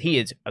commentary because he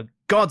is a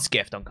god's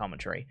gift on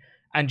commentary.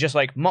 And just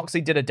like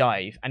Moxley did a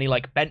dive and he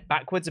like bent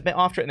backwards a bit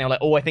after it and they were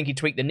like, oh, I think he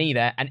tweaked the knee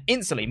there. And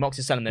instantly Mox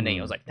is selling the knee.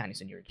 I was like,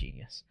 Danielson, you're a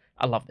genius.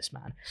 I love this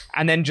man.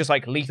 And then just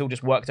like Lethal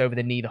just worked over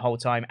the knee the whole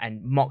time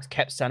and Mox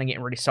kept selling it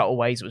in really subtle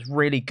ways. It was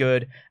really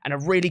good and a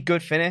really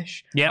good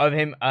finish of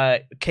him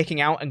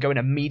kicking out and going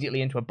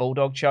immediately into a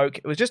bulldog choke.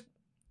 It was just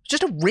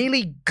a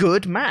really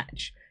good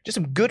match. Just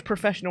some good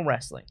professional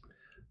wrestling.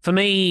 For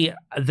me,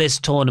 this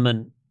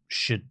tournament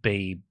should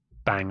be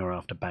banger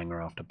after banger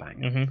after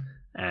banger.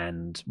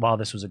 And while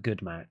this was a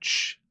good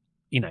match,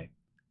 you know,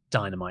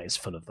 Dynamite is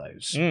full of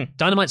those.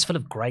 Dynamite's full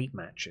of great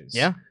matches.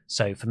 Yeah.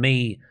 So for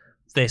me,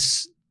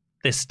 this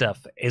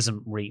stuff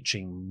isn't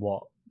reaching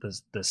what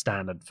the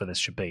standard for this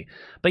should be.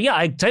 But yeah,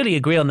 I totally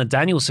agree on the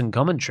Danielson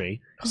commentary.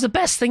 It was the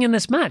best thing in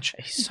this match.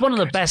 It's one of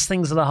the best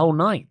things of the whole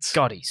night.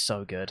 God, he's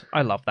so good.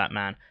 I love that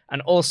man.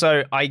 And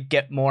also, I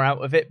get more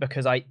out of it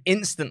because I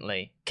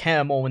instantly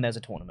care more when there's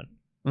a tournament.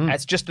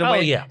 It's just the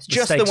way, it's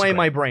just the way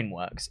my brain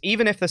works.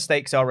 Even if the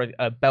stakes are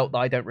a belt that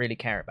I don't really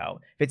care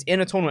about, if it's in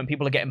a tournament,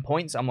 people are getting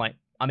points. I'm like,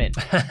 I'm in.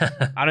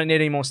 I don't need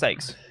any more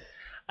stakes.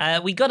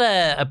 We got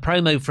a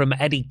promo from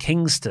Eddie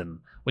Kingston,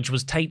 which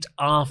was taped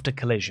after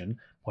Collision,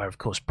 where of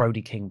course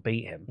Brody King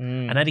beat him,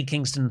 and Eddie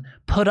Kingston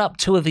put up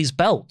 2 of these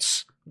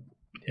belts,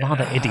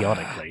 rather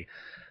idiotically,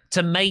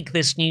 to make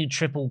this new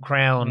Triple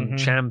Crown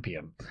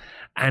champion.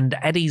 And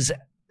Eddie's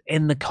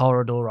in the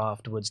corridor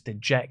afterwards,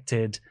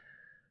 dejected,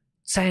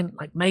 saying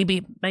like,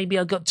 maybe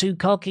I got too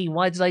cocky.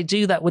 Why did I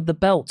do that with the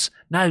belts?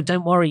 No,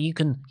 don't worry. You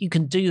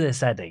can do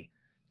this, Eddie.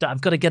 I've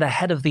got to get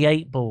ahead of the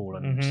 8 ball,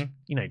 and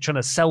you know, trying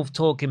to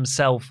self-talk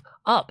himself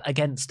up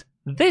against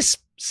this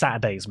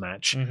Saturday's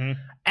match.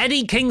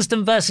 Eddie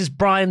Kingston versus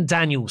Bryan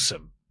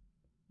Danielson.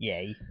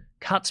 Yay.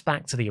 Cuts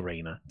back to the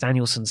arena.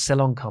 Danielson's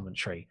still on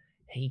commentary.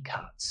 He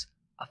cuts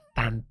a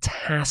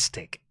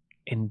fantastic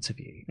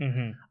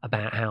interview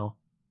about how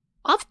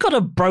I've got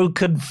a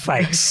broken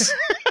face.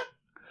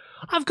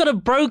 I've got a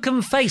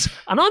broken face,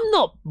 and I'm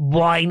not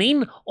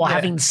whining or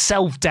having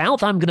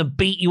self-doubt. I'm going to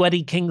beat you,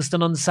 Eddie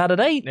Kingston, on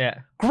Saturday.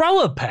 Yeah.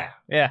 Grow a pair.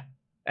 Yeah.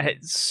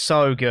 It's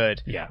so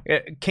good. Yeah.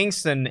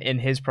 Kingston, in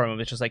his promo,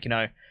 was just like, you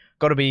know,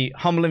 got to be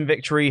humble in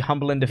victory,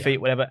 humble in defeat,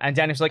 whatever. And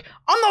Daniel's like,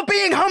 I'm not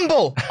being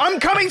humble. I'm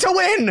coming to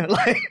win.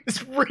 Like,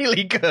 it's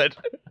really good.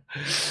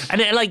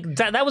 And it, like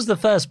that was the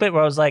first bit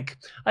where I was like,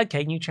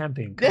 okay, new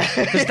champion.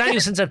 Because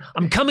Danielson said,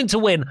 I'm coming to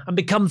win and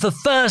become the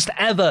first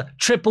ever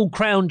Triple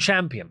Crown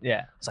champion.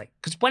 Yeah. It's like,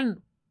 because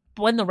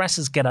when the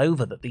wrestlers get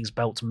over that these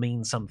belts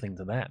mean something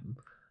to them,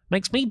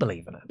 makes me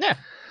believe in it. Yeah.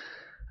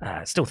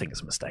 I still think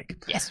it's a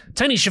mistake. Yes.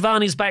 Tony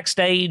Schiavone's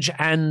backstage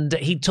and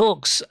he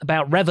talks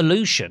about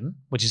Revolution,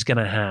 which is going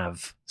to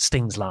have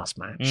Sting's last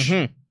match.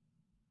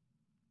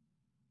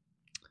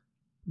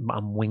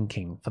 I'm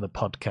winking for the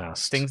podcast.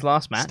 Sting's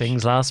last match?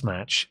 Sting's last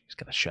match. He's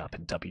going to show up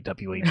in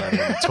WWE by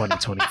the end of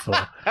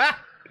 2024.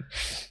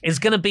 It's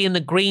going to be in the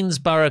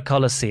Greensboro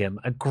Coliseum,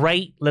 a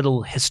great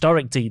little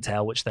historic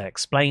detail which they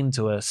explained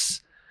to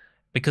us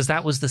because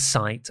that was the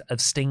site of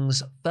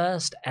Sting's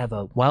first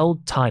ever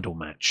world title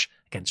match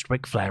against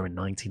Ric Flair in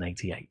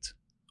 1988.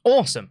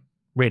 Awesome.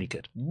 Really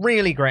good.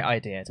 Really great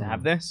idea to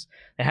have this.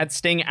 They had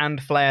Sting and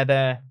Flair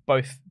there,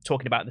 both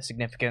talking about the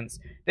significance.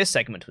 This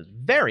segment was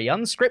very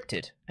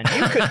unscripted, and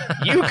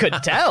you could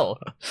tell.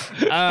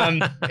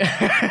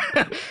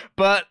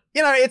 But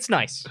you know, it's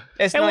nice.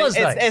 It's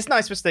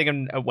nice for Sting,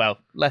 and well,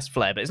 less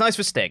Flair, but it's nice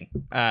for Sting.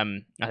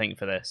 I think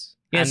for this,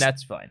 and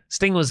that's fine.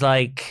 Sting was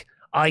like,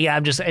 "Oh yeah,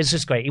 it's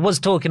just great." He was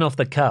talking off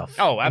the cuff,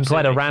 in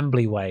quite a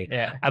rambly way.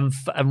 Yeah, and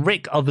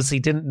Rick obviously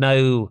didn't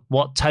know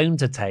what tone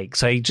to take,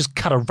 so he just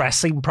cut a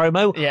wrestling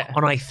promo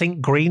on I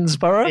think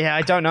Greensboro. Yeah,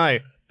 I don't know.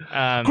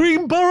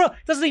 Greenborough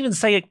doesn't even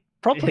say it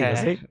properly,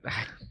 does he?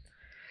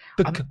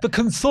 The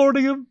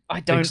consortium.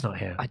 Luke's not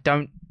here. I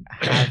don't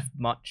have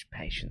much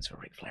patience for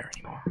Ric Flair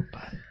anymore.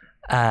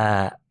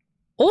 But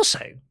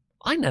also,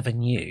 I never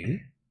knew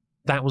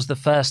that was the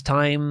first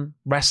time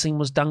wrestling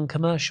was done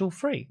commercial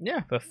free.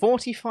 Yeah, for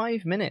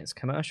 45 minutes,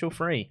 commercial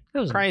free. It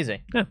was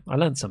crazy. Yeah, I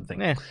learned something.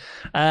 Yeah.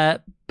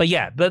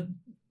 But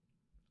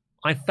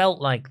I felt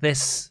like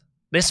this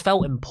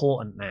felt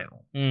important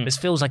now. This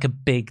feels like a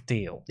big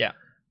deal. Yeah.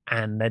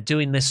 And they're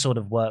doing this sort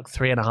of work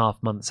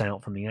 3.5 months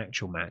out from the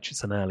actual match.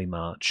 It's an early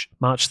March.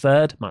 March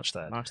 3rd? March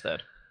 3rd.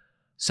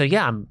 So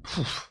yeah,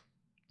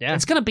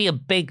 it's going to be a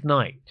big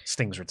night,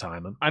 Sting's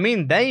retirement. I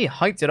mean, they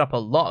hyped it up a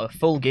lot of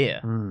Full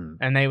Gear.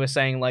 And they were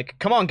saying, like,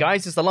 come on,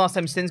 guys, this is the last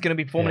time Sting's going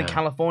to be performing in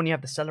California.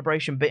 Have the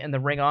celebration bit in the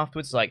ring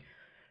afterwards. Like,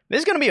 this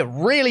is going to be a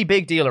really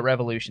big deal at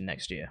Revolution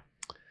next year.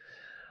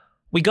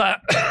 We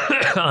got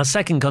our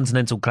second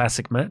Continental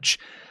Classic match,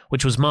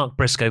 which was Mark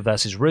Briscoe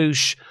versus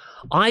Roosh.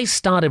 I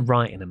started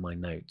writing in my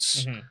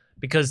notes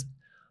because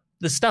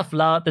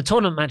the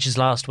tournament matches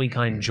last week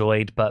I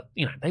enjoyed, but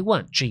they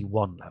weren't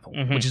G1 level,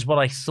 which is what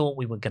I thought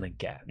we were going to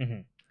get.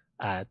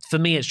 For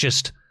me, it's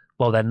just,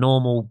 they're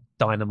normal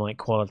Dynamite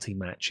quality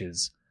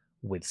matches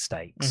with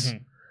stakes.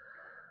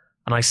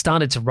 And I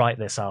started to write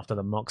this after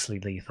the Moxley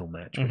Lethal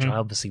match, which I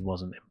obviously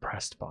wasn't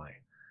impressed by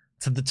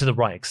to the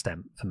right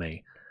extent for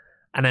me.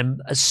 And then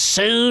as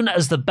soon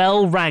as the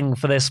bell rang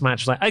for this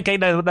match, I was like, okay,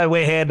 no,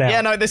 we're here now.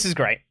 Yeah, no, this is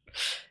great.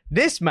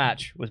 This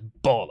match was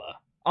baller.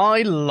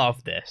 I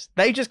love this.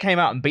 They just came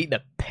out and beat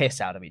the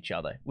piss out of each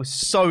other. It was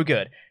so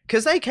good.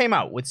 Because they came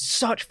out with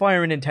such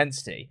fire and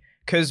intensity.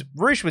 Because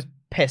Roosh was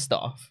pissed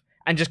off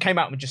and just came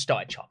out and just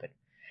started chopping.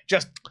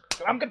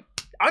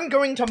 I'm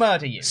going to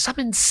murder you. Some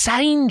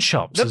insane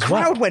chops. The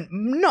crowd went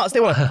nuts.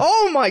 They were like,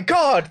 oh my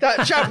God,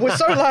 that chop was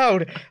so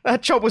loud.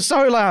 That chop was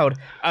so loud.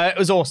 It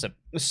was awesome.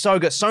 It was so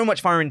good. So much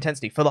fire and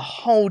intensity for the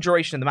whole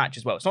duration of the match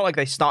as well. It's not like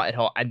they started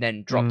hot and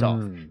then dropped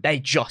off. They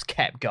just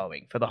kept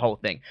going for the whole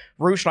thing.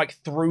 Roosh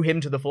threw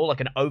him to the floor like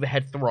an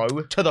overhead throw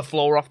to the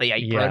floor off the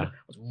apron. Yeah. It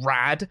was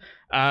rad.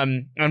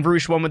 And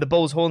Roosh won with the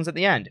bull's horns at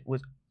the end. It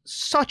was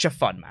such a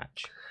fun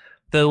match.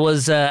 There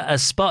was a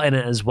spot in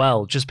it as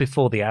well, just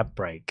before the ad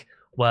break,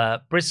 where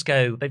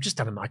Briscoe, they've just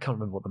done I can't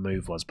remember what the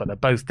move was, but they're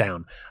both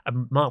down.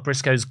 And Mark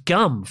Briscoe's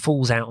gum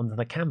falls out onto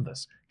the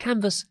canvas.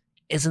 Canvas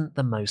isn't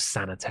the most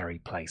sanitary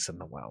place in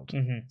the world.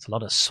 It's a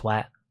lot of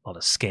sweat, a lot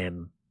of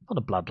skin, a lot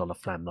of blood, a lot of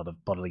phlegm, a lot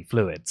of bodily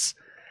fluids.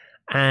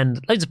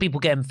 And loads of people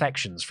get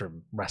infections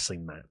from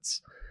wrestling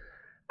mats.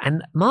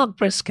 And Mark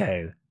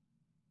Briscoe,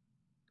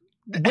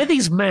 with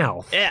his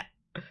mouth,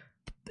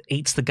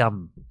 eats the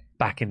gum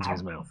back into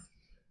his mouth.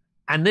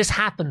 And this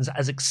happens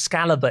as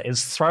Excalibur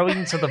is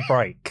throwing to the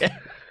break. And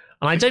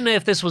I don't know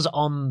if this was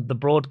on the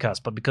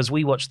broadcast, but because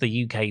we watch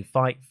the UK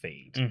fight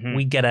feed,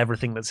 we get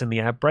everything that's in the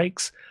ad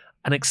breaks.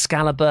 And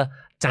Excalibur,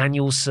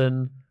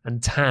 Danielson, and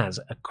Taz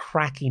are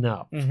cracking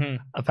up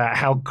about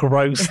how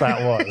gross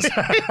that was.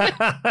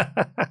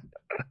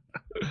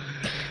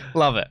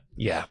 Love it.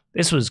 Yeah,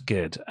 this was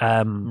good.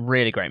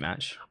 Really great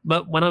match.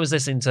 But when I was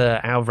listening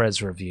to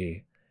Alvarez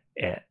review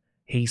it,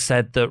 he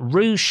said that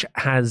Roosh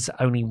has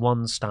only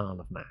one style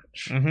of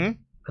match. And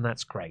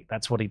that's great.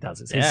 That's what he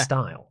does. It's his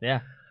style. Yeah.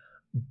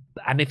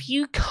 And if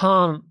you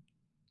can't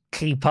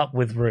keep up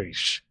with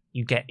Roosh,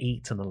 you get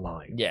eaten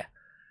alive. Yeah.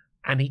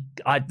 And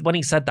when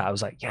he said that, I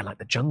was like, yeah, like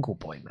the Jungle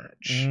Boy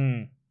match.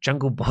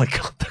 Jungle Boy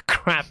got the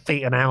crap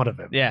beaten out of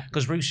him. Yeah.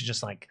 Because Roosh is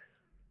just like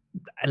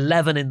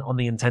 11 on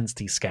the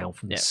intensity scale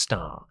from the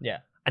start. Yeah.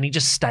 And he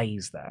just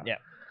stays there. Yeah.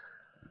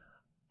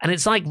 And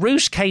it's like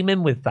Roosh came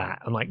in with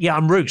that. I'm like, yeah,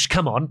 I'm Roosh,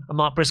 come on. And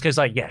Mark Briscoe's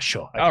like, yeah,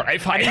 sure. Okay. All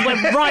right, fine. And he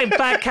went right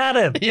back at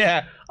him.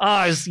 Yeah.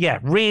 Oh, it was,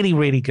 really,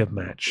 really good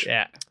match.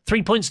 Yeah.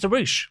 3 points to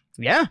Roosh.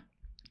 Yeah.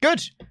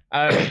 Good.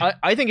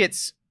 I think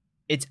it's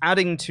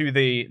adding to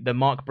the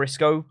Mark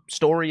Briscoe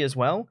story as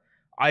well.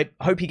 I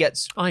hope he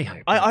gets I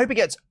hope he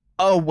gets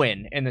a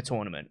win in the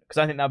tournament, because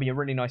I think that'd be a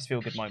really nice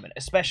feel-good moment,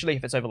 especially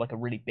if it's over like a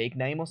really big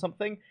name or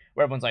something,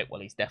 where everyone's like,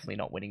 well, he's definitely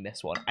not winning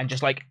this one, and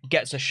just like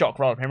gets a shock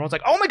roll, and everyone's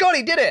like, oh my God,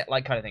 he did it,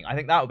 like kind of thing. I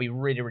think that would be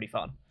really, really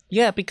fun.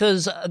 Yeah,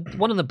 because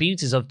one of the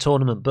beauties of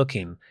tournament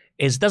booking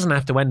is it doesn't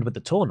have to end with the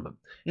tournament.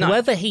 No.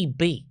 Whoever he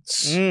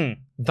beats,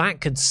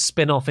 that could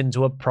spin off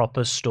into a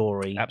proper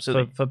story.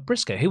 Absolutely. For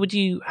Briscoe. Who would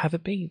you have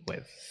it be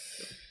with?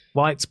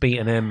 White's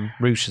beaten him,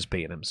 Roosh has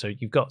beaten him. So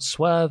you've got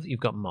Swerve,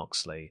 you've got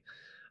Moxley,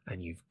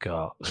 and you've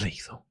got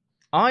Lethal.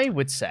 I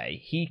would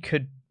say he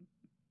could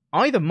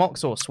either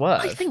Mox or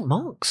Swerve. I think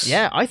Mox.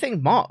 Yeah, I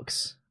think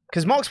Mox.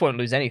 Because Mox won't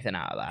lose anything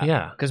out of that.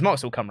 Yeah. Because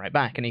Mox will come right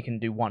back and he can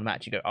do one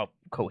match. You go, oh,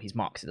 cool, he's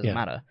Mox. It doesn't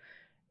matter.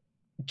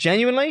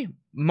 Genuinely,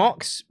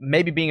 Mox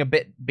maybe being a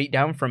bit beat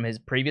down from his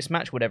previous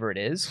match, whatever it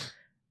is,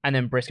 and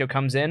then Briscoe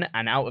comes in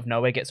and out of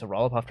nowhere gets a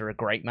roll-up after a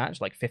great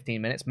match, like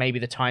 15 minutes. Maybe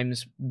the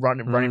time's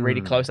running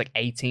really close, like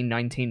 18,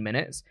 19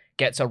 minutes,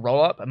 gets a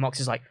roll-up, and Mox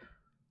is like,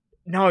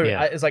 no,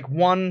 it's like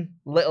one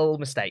little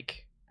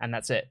mistake, and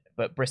that's it.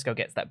 But Briscoe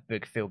gets that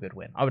big feel-good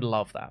win. I would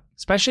love that.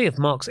 Especially if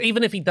Mox,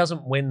 even if he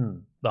doesn't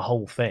win the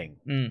whole thing,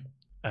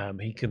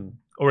 he can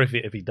Or if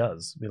he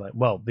does, be like,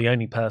 well, the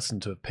only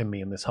person to have pinned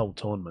me in this whole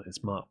tournament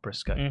is Mark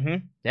Briscoe.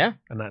 Mm-hmm. Yeah.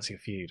 And that's your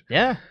feud.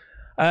 Yeah.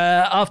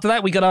 After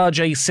that, we got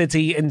RJ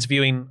City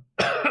interviewing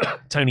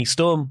Toni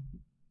Storm.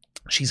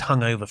 She's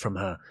hungover from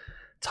her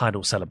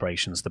title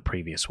celebrations the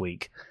previous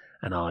week,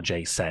 and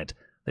RJ said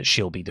that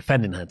she'll be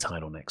defending her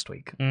title next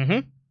week.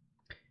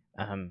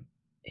 Mm-hmm.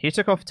 He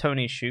took off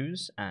Tony's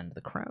shoes, and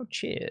the crowd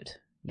cheered.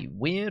 You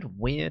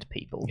weird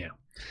people.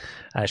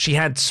 Yeah. She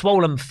had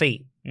swollen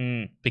feet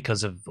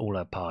because of all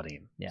her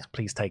partying. Yeah. So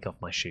please take off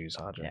my shoes,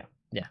 RJ.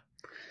 Yeah.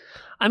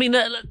 I mean,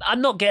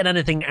 I'm not getting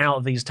anything out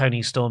of these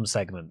Toni Storm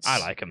segments. I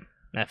like them.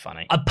 They're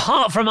funny.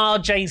 Apart from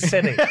RJ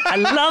City. I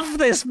love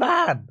this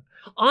man.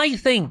 I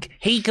think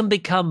he can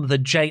become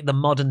the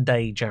modern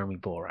day Jeremy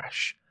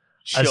Borash.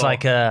 Sure. As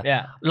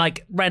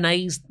like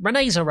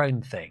Renee's her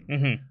own thing.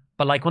 Mm-hmm.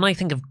 But like when I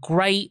think of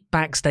great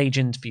backstage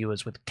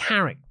interviewers with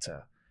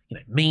character,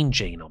 Mean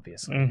Gene,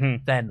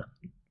 obviously, then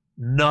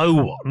no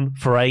one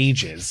for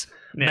ages.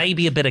 Yeah.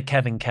 Maybe a bit of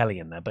Kevin Kelly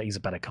in there, but he's a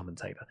better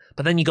commentator.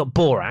 But then you got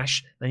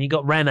Borash, then you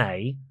got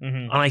Renee,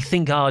 and I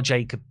think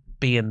RJ could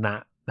be in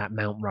that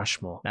Mount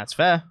Rushmore. That's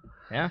fair.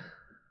 Yeah.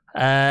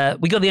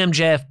 We got the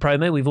MJF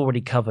promo. We've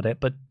already covered it,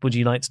 but would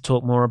you like to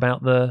talk more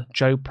about the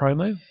Joe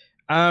promo?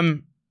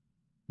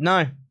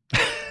 No.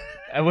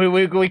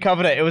 we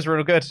covered it. It was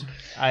real good.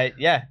 I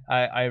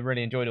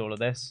really enjoyed all of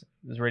this.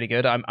 It was really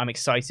good. I'm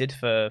excited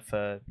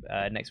for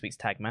next week's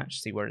tag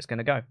match, see where it's going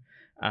to go.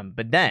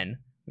 But then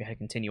we had a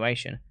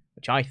continuation,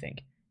 which I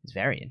think is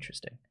very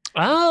interesting.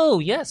 Oh,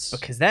 yes.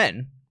 Because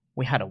then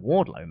we had a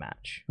Wardlow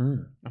match.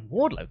 And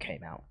Wardlow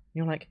came out. And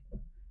you're like,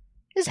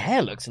 his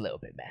hair looks a little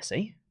bit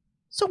messy.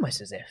 It's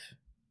almost as if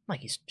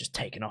he's just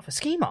taken off a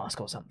ski mask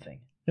or something.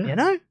 Yeah. You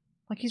know?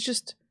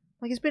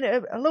 He's been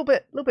a little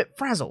bit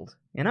frazzled,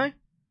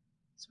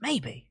 So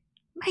maybe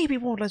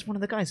Wardlow's one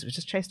of the guys that was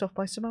just chased off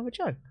by Samoa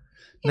Joe.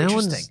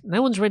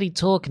 No one's really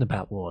talking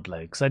about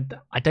Wardlow because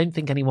I don't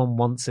think anyone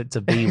wants it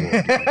to be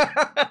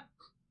Wardlow.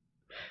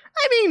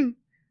 I mean,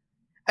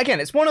 again,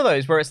 it's one of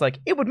those where it's like,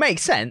 it would make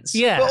sense,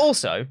 but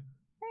also...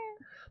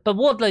 But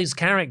Wardlow's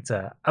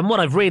character, and what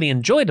I've really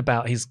enjoyed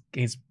about his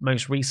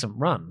most recent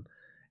run,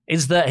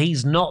 is that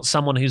he's not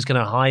someone who's going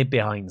to hide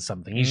behind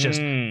something. He's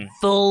just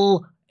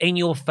full in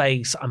your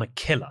face, I'm a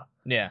killer.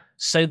 Yeah.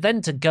 So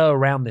then to go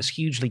around this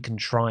hugely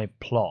contrived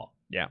plot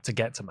to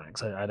get to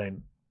Max, I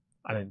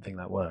don't think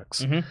that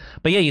works. Mm-hmm.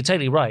 But yeah, you're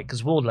totally right,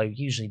 because Wardlow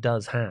usually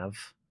does have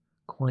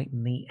quite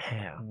neat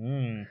hair.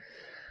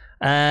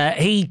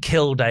 He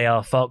killed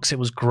AR Fox. It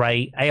was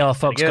great. AR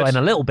Fox got in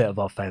a little bit of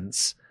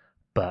offense,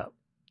 but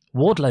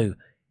Wardlow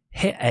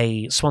hit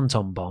a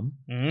Swanton bomb,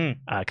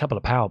 a couple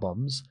of power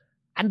bombs,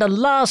 and a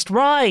last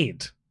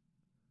ride.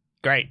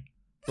 Great.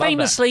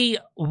 Famously,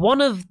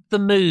 one of the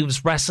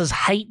moves wrestlers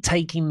hate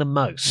taking the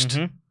most.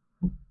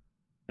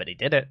 But he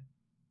did it.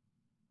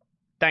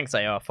 Thanks,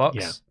 AR Fox.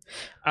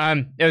 Yeah.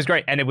 It was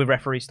great. Ended with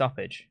referee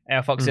stoppage.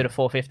 AR Fox did a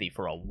 450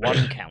 for a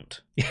 1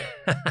 count.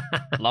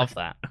 Love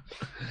that.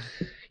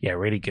 Yeah,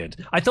 really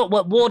good. I thought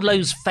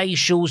Wardlow's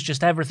facials,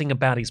 just everything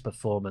about his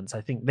performance,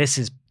 I think this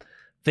is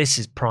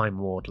prime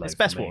Wardlow. It's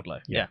best Wardlow.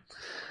 Yeah.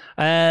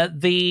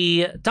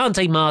 The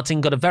Dante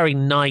Martin got a very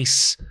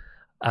nice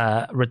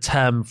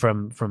return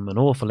from an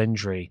awful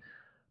injury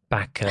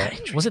back.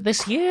 Was it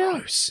this year?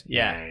 Close.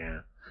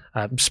 Yeah.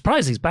 I'm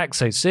surprised he's back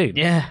so soon.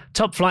 Yeah.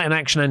 Top Flight and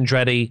Action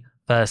Andretti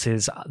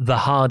versus the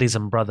Hardys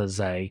and Brother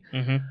Zay.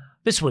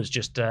 This was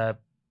just a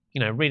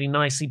really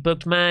nicely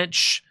booked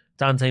match.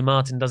 Dante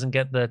Martin doesn't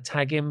get the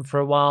tag in for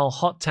a while.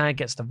 Hot Tag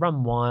gets to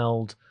run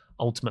wild,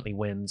 ultimately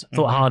wins.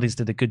 Thought Hardys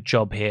did a good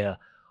job here,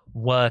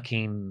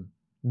 working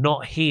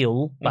not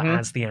heel, but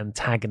as the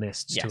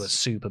antagonists to a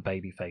super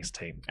babyface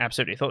team.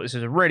 Absolutely. Thought this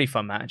was a really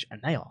fun match, and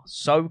they are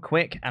so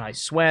quick, and I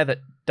swear that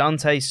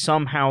Dante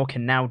somehow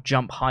can now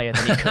jump higher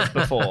than he could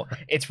before.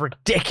 It's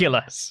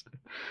ridiculous.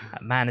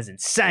 That man is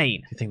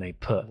insane. Do you think they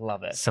put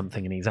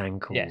something in his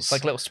ankles? Yeah, it's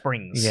like little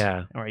springs.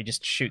 Yeah. Or he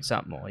just shoots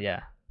up more.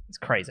 Yeah. It's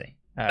crazy.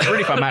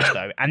 Really fun match,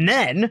 though. And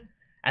then,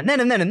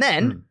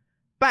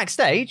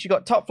 backstage, you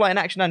got Top Flight and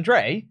Action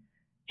Andre.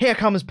 Here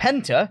comes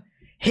Penta.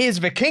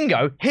 Here's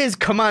Vikingo. Here's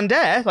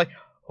Commander. Like,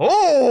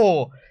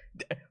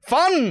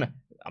 fun.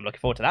 I'm looking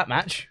forward to that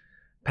match.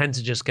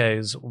 Penta just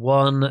goes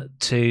 1,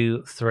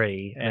 2,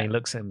 3, and he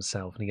looks at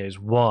himself and he goes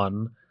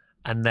 1,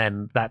 and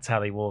then that's how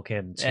they walk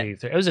in 2,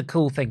 3. It was a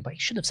cool thing, but he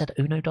should have said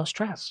Uno Dos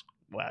Tres.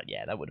 Well,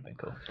 yeah, that would have been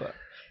cool. But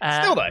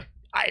still, though,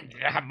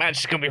 that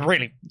match is going to be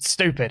really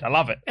stupid. I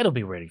love it. It'll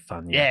be really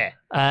fun. Yeah.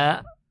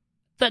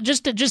 That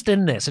just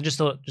in this, I just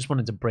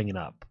wanted to bring it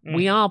up.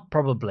 We are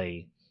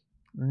probably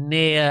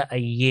near a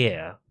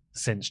year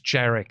since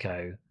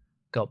Jericho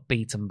got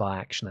beaten by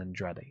Action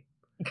Andretti.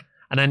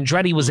 And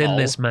Andretti was in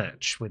this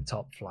match with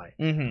Top Flight.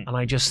 And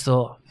I just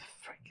thought,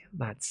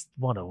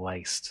 what a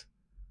waste.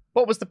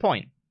 What was the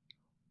point?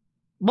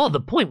 Well,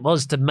 the point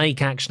was to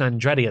make Action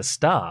Andretti a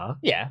star.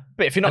 Yeah,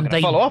 but if you're not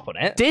going to follow up on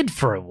it... did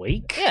for a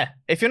week. Yeah,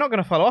 if you're not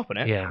going to follow up on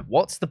it,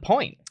 what's the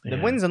point? The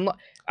wins and...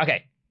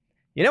 Okay,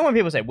 you know when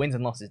people say wins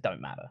and losses don't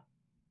matter?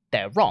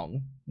 they're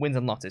wrong. Wins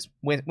and losses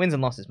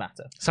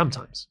matter.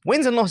 Sometimes.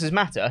 Wins and losses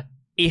matter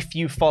if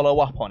you follow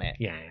up on it.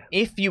 Yeah.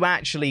 If you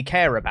actually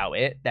care about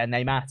it, then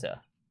they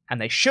matter.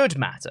 And they should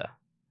matter.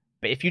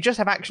 But if you just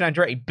have Action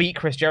Andretti beat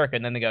Chris Jericho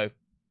and then they go,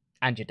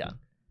 and you're done.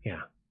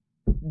 Yeah.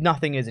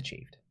 Nothing is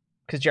achieved.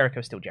 Because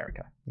Jericho's still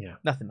Jericho. Yeah.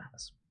 Nothing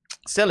matters.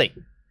 Silly.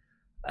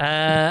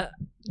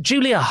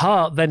 Julia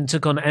Hart then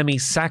took on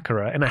Emi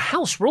Sakura in a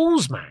House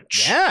Rules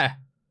match. Yeah.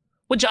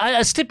 Which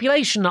a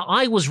stipulation that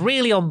I was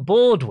really on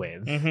board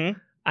with. Mm-hmm.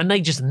 And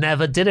they just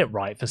never did it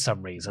right for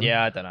some reason.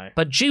 Yeah, I don't know.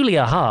 But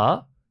Julia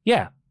Hart,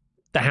 the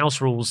House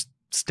Rules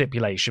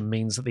stipulation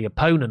means that the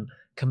opponent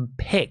can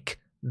pick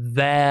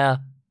their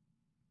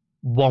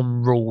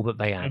one rule that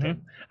they add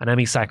in. And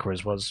Emi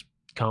Sakura's was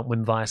can't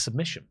win via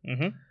submission.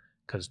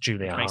 Because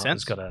Julia Hart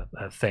has got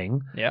a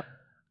thing. Yeah.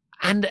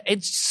 And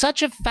it's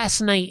such a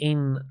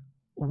fascinating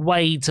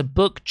way to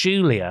book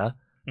Julia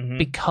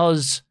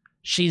because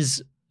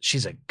she's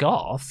a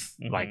goth,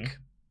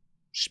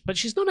 but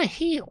she's not a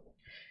heel.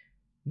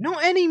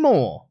 Not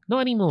anymore. Not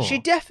anymore. She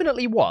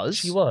definitely was.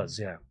 She was,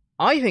 yeah.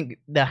 I think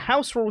the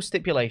House Rules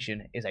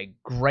stipulation is a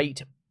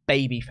great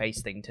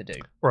babyface thing to do.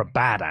 Or a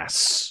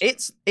badass.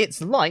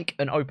 It's like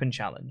an open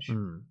challenge.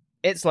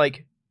 It's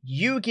like,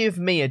 you give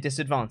me a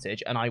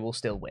disadvantage and I will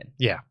still win.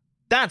 Yeah.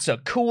 That's a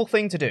cool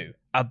thing to do.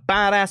 A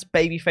badass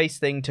babyface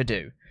thing to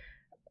do.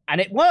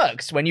 And it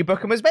works when you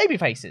book them as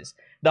babyfaces.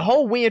 The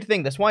whole weird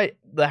thing, that's why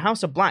the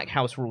House of Black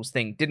House Rules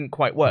thing didn't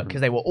quite work,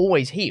 because they were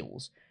always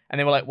heels. And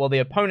they were like, well, the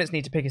opponents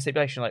need to pick a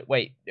stipulation. Like,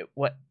 wait,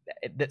 what?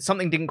 That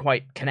something didn't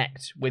quite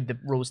connect with the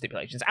rule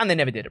stipulations, and they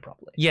never did it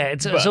properly. Yeah,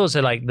 it's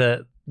also like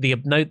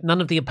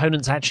none of the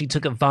opponents actually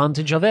took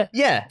advantage of it.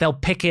 Yeah, they'll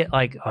pick it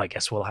like, I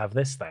guess we'll have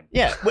this then.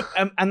 Yeah,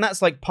 and that's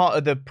like part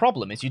of the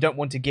problem is you don't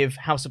want to give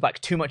House of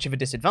Black too much of a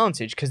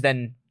disadvantage, because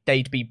then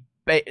they'd be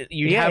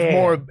you'd have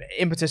more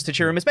impetus to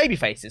cheer them as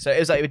babyfaces. So it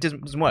was like it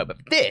doesn't work. But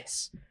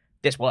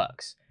this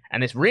works,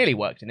 and this really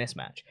worked in this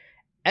match.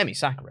 Emi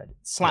Sakura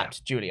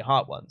slapped Julia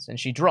Hart once, and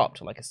she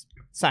dropped like a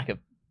sack of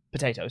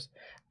potatoes.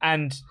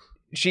 And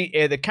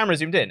the camera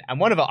zoomed in, and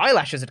one of her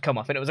eyelashes had come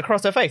off, and it was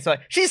across her face. So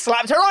like, she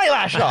slapped her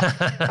eyelash off.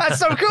 That's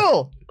so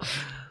cool.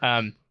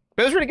 But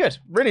it was really good.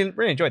 Really,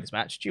 really enjoyed this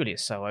match.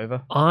 Julia's so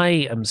over. I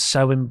am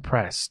so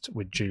impressed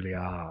with Julia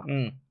Hart.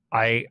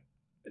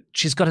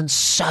 She's gotten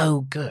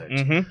so good,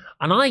 and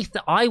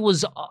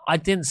I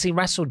didn't see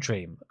Wrestle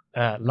Dream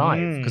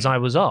live because I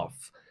was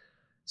off.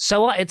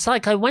 So it's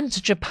like I went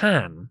to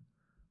Japan.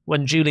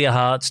 When Julia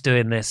Hart's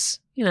doing this,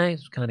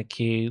 it's kind of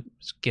cute,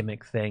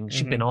 gimmick thing.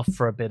 She'd been off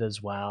for a bit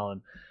as well,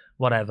 and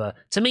whatever.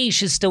 To me,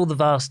 she's still the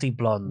Varsity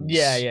Blondes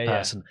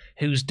person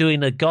who's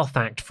doing a goth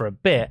act for a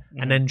bit,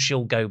 and then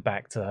she'll go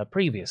back to her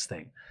previous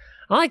thing.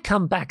 And I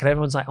come back, and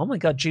everyone's like, "Oh my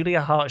god,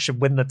 Julia Hart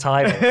should win the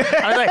title."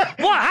 I was like,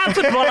 "What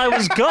happened while I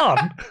was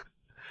gone?"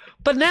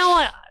 But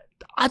now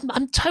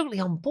I'm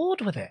totally on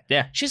board with it.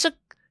 Yeah, she's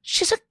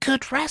a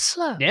good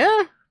wrestler.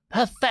 Yeah.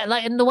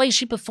 In the way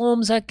she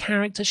performs her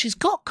character, she's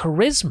got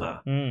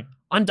charisma.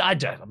 I'm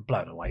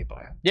blown away by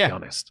her, to be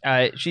honest.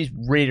 She's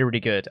really, really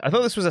good. I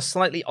thought this was a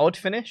slightly odd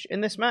finish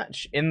in this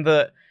match, in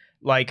that,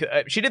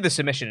 she did the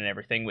submission and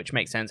everything, which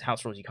makes sense.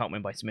 House Rules, you can't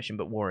win by submission,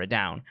 but wore her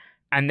down.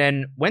 And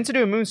then went to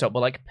do a moonsault,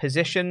 but,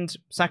 positioned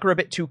Sakura a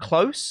bit too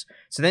close.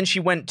 So then she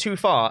went too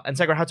far, and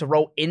Sakura had to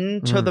roll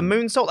into the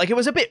moonsault. It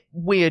was a bit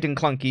weird and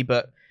clunky,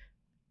 but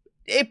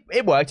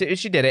it worked.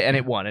 She did it, and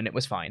it won, and it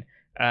was fine.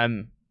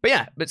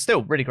 But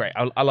still, really great.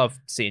 I love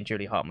seeing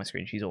Julia Hart on my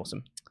screen. She's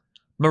awesome.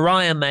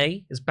 Mariah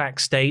May is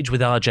backstage with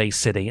RJ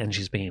City, and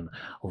she's being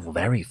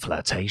very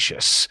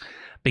flirtatious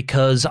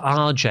because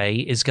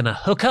RJ is going to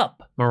hook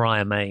up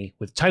Mariah May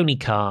with Tony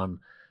Khan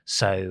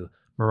so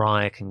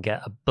Mariah can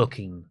get a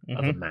booking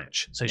of a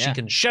match. So she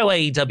can show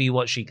AEW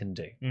what she can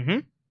do.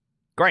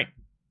 Great.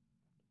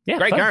 Yeah,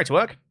 great character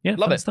work. Yeah,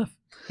 love it. Stuff.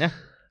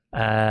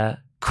 Yeah.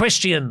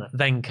 Christian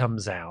then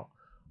comes out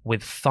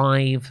with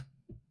 5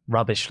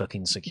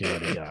 rubbish-looking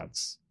security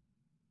guards.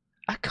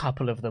 A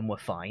couple of them were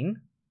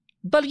fine.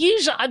 But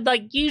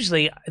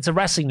usually it's a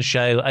wrestling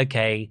show.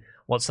 Okay,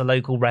 what's the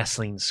local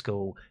wrestling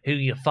school? Who are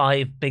your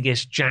 5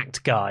 biggest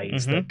jacked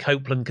guys that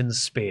Copeland can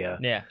spear?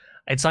 Yeah.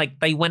 It's like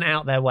they went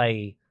out their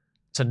way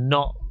to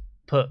not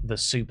put the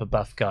super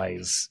buff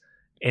guys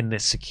in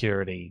this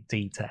security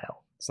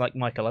detail. It's like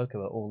Michael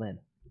Oko at All In.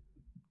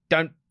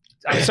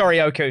 I'm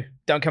sorry, Oku.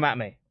 Don't come at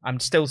me. I'm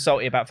still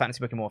salty about Fantasy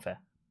Booking Warfare.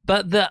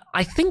 But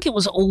I think it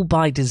was all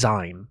by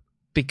design,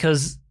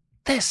 because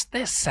this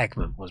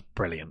segment was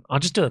brilliant. I'll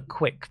just do a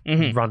quick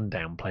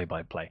rundown,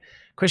 play-by-play.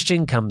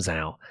 Christian comes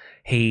out.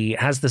 He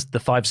has the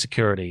 5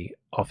 security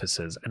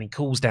officers, and he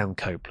calls down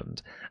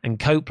Copeland. And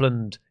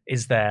Copeland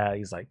is there.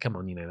 He's like, come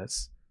on,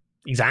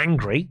 he's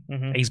angry.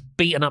 He's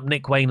beaten up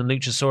Nick Wayne and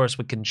Luchasaurus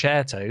with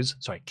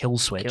kill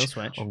switch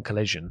on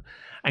Collision.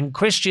 And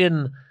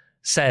Christian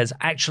says,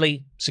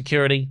 actually,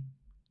 security,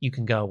 you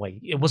can go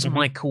away. It wasn't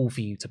my call for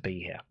you to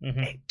be here.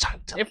 It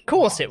totally Of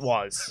course it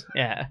was.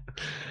 Yeah.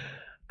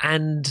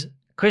 And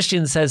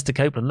Christian says to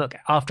Copeland, look,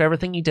 after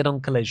everything you did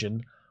on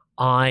Collision,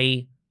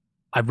 I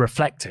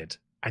reflected,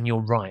 and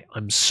you're right,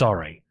 I'm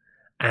sorry.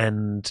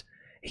 and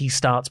he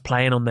starts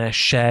playing on their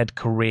shared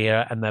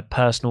career and their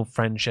personal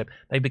friendship.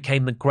 They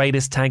became the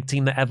greatest tag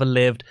team that ever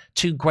lived,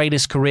 2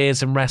 greatest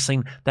careers in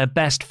wrestling, they're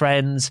best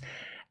friends.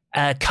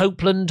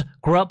 Copeland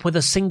grew up with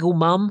a single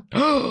mum.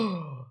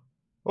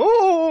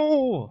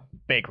 Oh,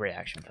 big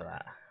reaction for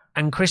that.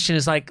 And Christian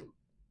is like,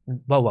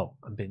 well,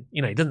 I'm being,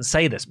 he doesn't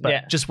say this,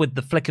 but just with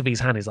the flick of his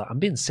hand, he's like, I'm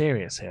being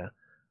serious here.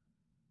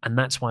 And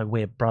that's why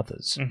we're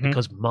brothers,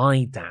 because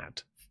my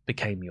dad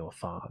became your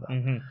father.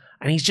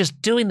 And he's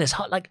just doing this,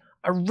 like,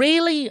 a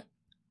really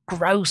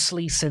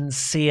grossly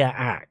sincere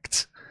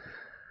act.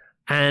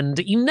 And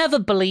you never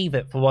believe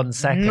it for 1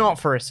 second. Not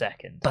for a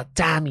second. But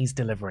damn, he's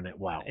delivering it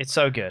well. It's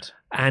so good.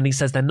 And he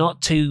says they're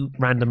not 2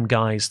 random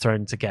guys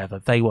thrown together.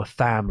 They were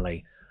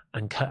family.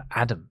 And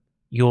Adam,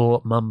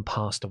 your mum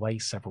passed away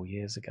several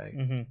years ago.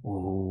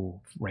 Ooh,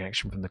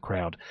 reaction from the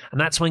crowd. And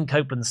that's when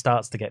Copeland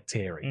starts to get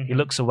teary. He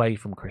looks away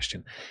from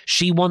Christian.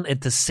 She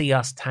wanted to see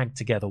us tag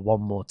together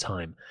one more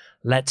time.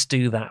 Let's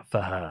do that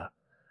for her.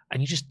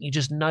 And you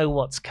just know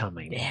what's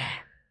coming. Yeah.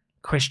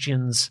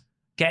 Christian's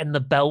getting the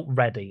belt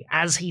ready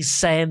as he's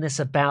saying this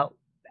about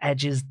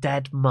Edge's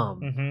dead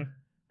mum.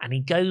 And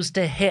he goes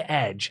to hit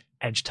Edge.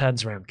 Edge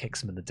turns around,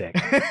 kicks him in the dick.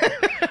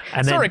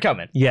 And Saw it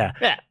coming. Yeah.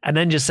 And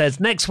then just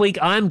says, next week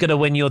I'm going to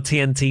win your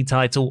TNT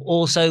title.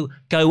 Also,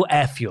 go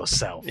F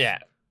yourself. Yeah.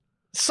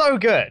 So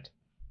good.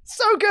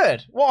 So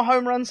good. What a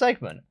home run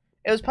segment.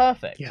 It was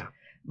perfect. Yeah.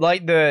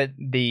 Like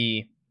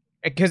the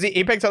because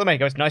he picks up the man, he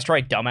goes, nice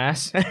try,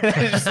 dumbass.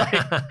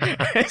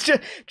 It's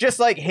just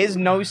like his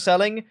no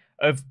selling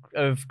of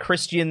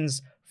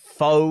Christian's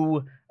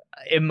faux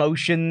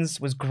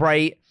emotions was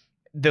great.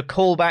 The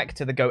callback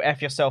to the go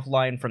F yourself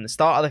line from the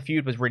start of the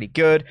feud was really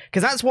good,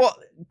 because that's what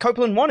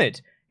Copeland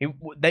wanted.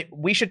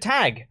 We should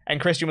tag. And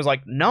Christian was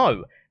like,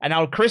 no. And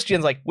now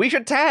Christian's like, we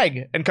should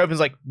tag. And Copeland's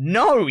like,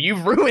 no,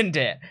 you've ruined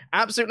it.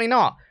 Absolutely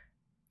not.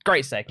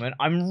 Great segment.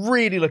 I'm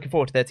really looking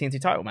forward to their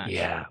TNT title match.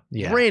 Yeah.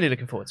 Really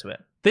looking forward to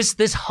it.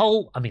 This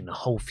whole, the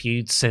whole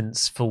feud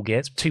since Full Gear,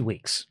 it's 2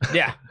 weeks.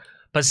 Yeah.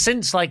 But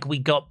since we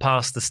got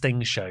past the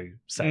Sting show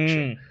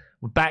section,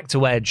 we're back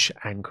to Edge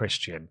and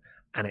Christian,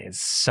 and it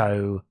is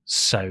so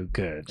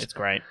good. It's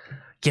great.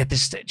 Yeah,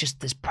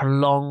 this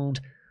prolonged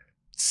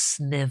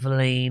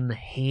sniveling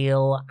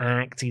heel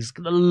act. He's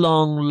got a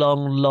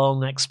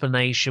long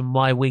explanation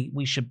why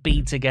we should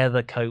be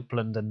together,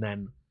 Copeland, and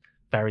then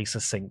very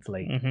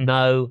succinctly,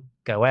 no,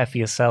 go F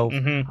yourself.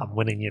 I'm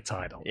winning your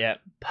title. Yeah.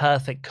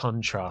 Perfect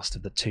contrast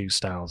of the 2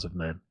 styles of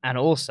men. And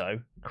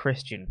also,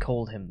 Christian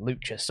called him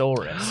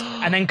Luchasaurus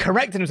and then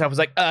corrected himself. Was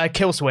like,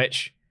 kill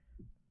switch.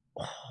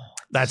 Oh,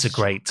 that's a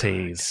great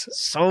tease.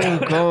 So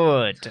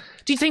good.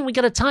 Do you think we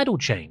get a title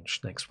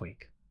change next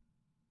week?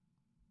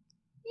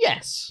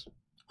 Yes.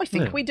 I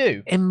think we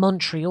do. In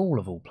Montreal,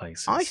 of all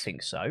places. I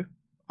think so.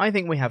 I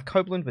think we have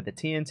Copeland with the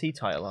TNT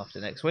title after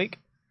next week.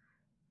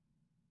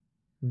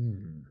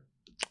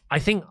 I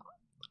think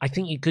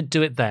you could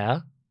do it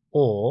there,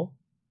 or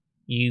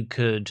you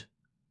could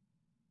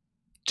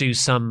do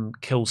some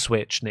kill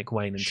switch, Nick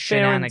Wayne and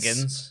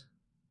shenanigans.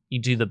 You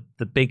do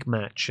the big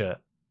match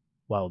at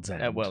World's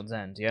End. At World's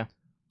End, yeah.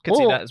 Could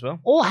see that as well.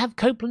 Or have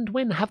Copeland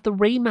win, have the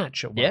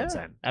rematch at World's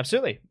End.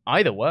 Absolutely.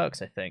 Either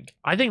works, I think.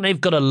 I think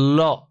they've got a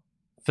lot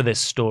for this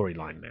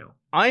storyline now.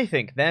 I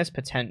think there's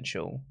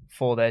potential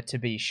for there to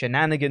be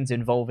shenanigans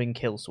involving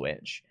kill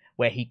switch,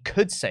 where he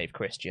could save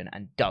Christian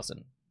and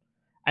doesn't.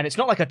 And it's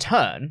not like a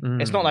turn.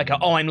 It's not like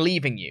I'm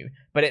leaving you.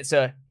 But it's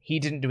he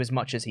didn't do as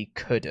much as he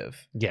could have.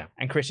 Yeah.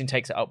 And Christian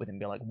takes it up with him and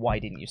be like, why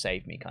didn't you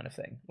save me, kind of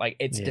thing. Like,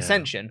 it's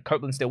dissension.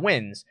 Copeland still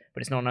wins,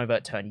 but it's not an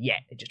overt turn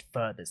yet. It just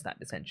furthers that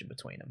dissension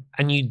between them.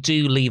 And you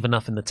do leave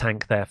enough in the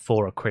tank there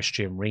for a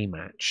Christian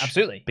rematch.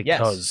 Absolutely.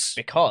 Because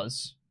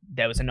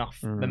there was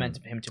enough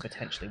momentum for him to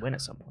potentially win at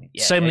some point.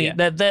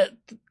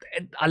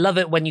 I love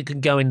it when you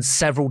can go in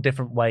several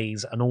different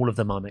ways, and all of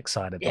them I'm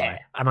excited by.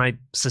 And I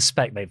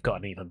suspect they've got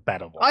an even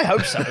better one. I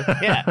hope so.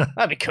 Yeah,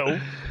 that'd be cool.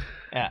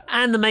 Yeah.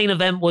 And the main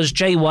event was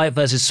Jay White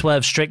versus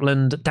Swerve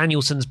Strickland.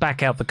 Danielson's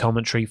back out for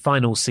commentary.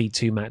 Final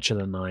C2 match of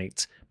the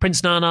night.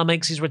 Prince Nana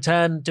makes his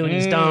return, doing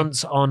his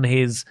dance on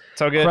his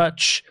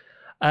crutch.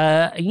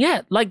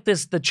 Like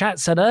the chat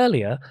said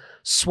earlier,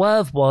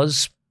 Swerve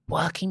was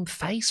working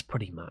face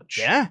pretty much.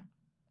 Yeah.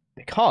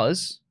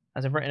 Because,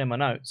 as I've written in my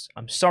notes,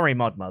 I'm sorry,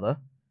 Mod Mother,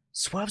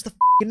 Swerve's the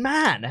f***ing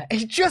man.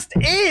 He just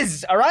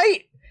is, all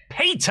right?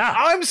 Peter!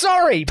 I'm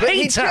sorry, but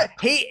Peter!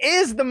 He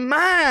is the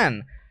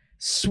man.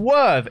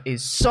 Swerve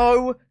is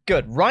so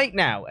good. Right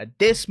now, at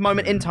this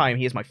moment in time,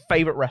 he is my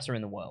favorite wrestler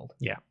in the world.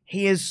 Yeah.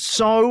 He is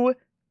so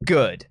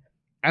good.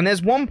 And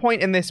there's one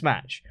point in this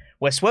match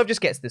where Swerve just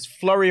gets this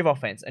flurry of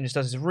offense and just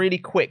does this really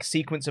quick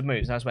sequence of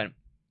moves. And I just went...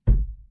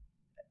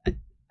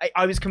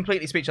 I was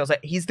completely speechless. I was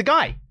like, he's the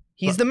guy.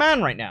 He's the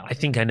man right now. I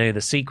think I know the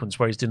sequence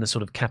where he's doing the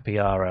sort of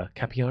capoeira,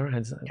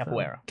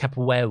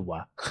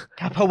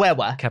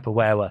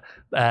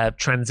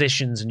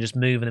 transitions and just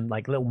moving him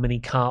like little mini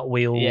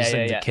cartwheels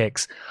into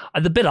kicks.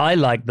 The bit I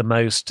liked the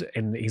most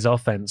in his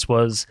offense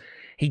was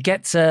he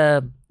gets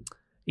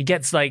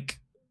like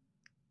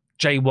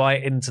Jay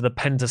White into the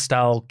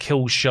penta-style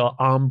kill shot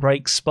arm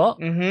break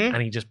spot,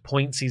 and he just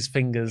points his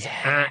fingers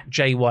at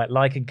Jay White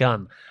like a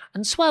gun.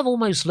 And Swerve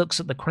almost looks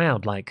at the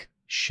crowd like,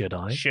 should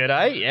I? Should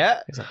I?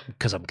 Yeah.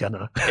 Because I'm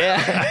gonna.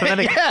 Yeah. And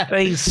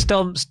then he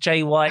stomps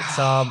Jay White's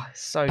arm.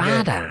 So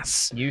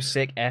badass. Good. You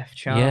sick F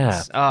chance.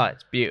 Yeah. Oh,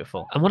 it's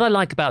beautiful. And what I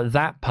like about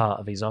that part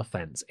of his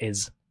offense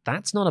is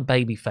that's not a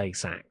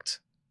babyface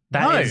act.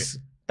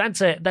 That's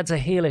a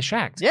heelish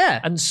act. Yeah.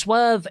 And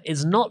Swerve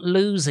is not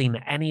losing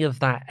any of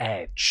that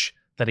edge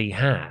that he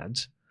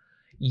had,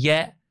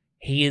 yet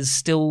he is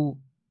still...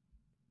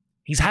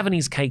 He's having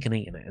his cake and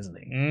eating it, isn't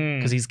he?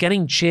 Because he's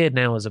getting cheered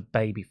now as a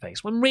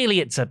babyface, when really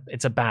it's a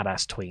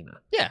badass tweener.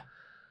 Yeah.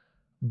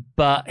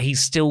 But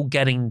he's still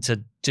getting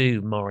to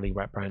do morally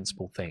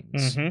reprehensible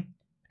things.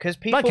 Because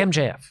people... Like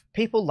MJF.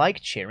 People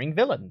like cheering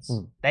villains.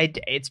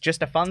 It's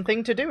just a fun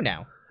thing to do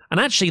now. And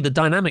actually, the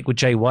dynamic with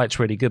Jay White's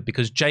really good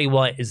because Jay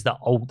White is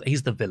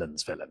he's the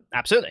villain's villain.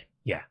 Absolutely.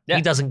 Yeah.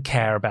 He doesn't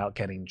care about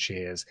getting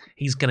cheers.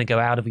 He's going to go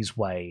out of his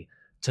way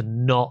to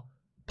not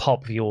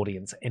pop the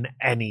audience in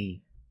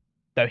any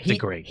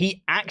degree.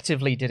 He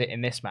actively did it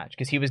in this match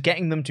because he was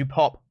getting them to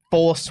pop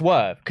for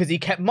Swerve because he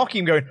kept mocking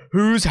him going,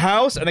 whose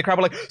house? And the crowd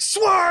were like,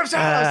 Swerve's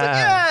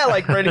house!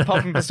 Like really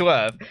popping for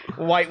Swerve.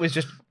 White was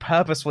just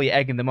purposefully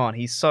egging them on.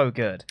 He's so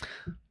good.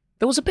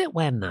 There was a bit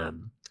when...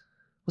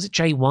 was it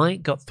Jay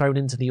White got thrown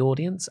into the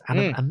audience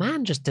and a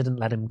man just didn't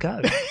let him go?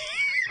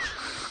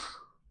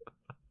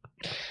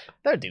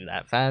 Don't do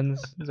that, fans,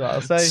 is what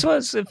I'll say.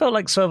 It felt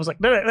like Swerve was like,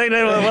 no,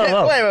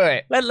 whoa.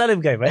 Wait. Let him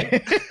go,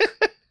 mate.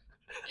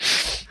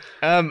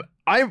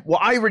 What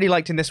I really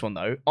liked in this one,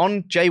 though,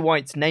 on Jay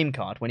White's name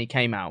card when he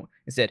came out,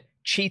 it said,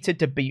 cheated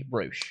to beat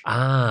Roosh.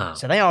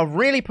 So they are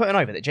really putting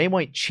over that Jay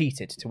White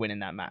cheated to win in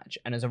that match.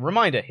 And as a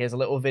reminder, here's a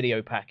little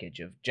video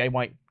package of Jay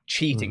White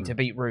cheating to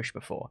beat Roosh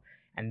before.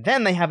 And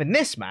then they have in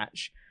this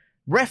match,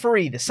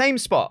 referee, the same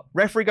spot.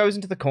 Referee goes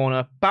into the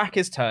corner, back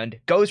is turned,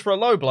 goes for a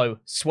low blow,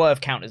 Swerve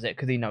counters it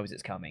because he knows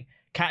it's coming.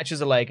 Catches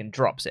a leg and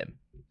drops him.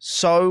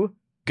 So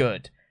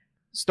good.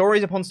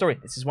 Stories upon story.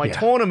 This is why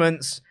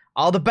tournaments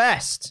are the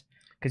best.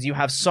 Because you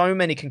have so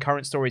many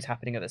concurrent stories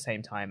happening at the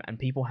same time and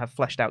people have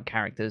fleshed out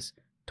characters.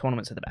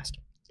 Tournaments are the best.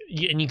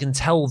 And you can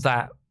tell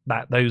that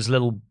those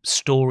little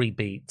story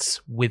beats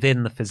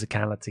within the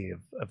physicality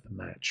of the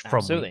match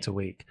from week to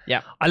week.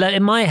 Yeah.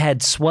 In my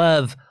head,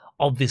 Swerve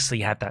obviously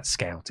had that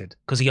scouted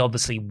because he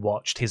obviously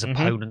watched his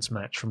opponent's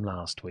match from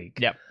last week.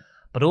 Yep.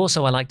 But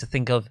also I like to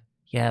think of,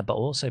 but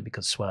also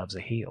because Swerve's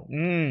a heel.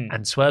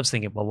 And Swerve's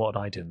thinking, well, what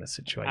would I do in this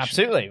situation?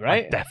 Absolutely,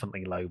 right? I'd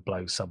definitely low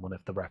blow someone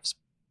if the ref's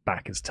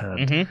back is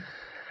turned.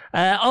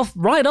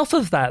 Right off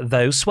of that,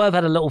 though, Swerve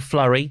had a little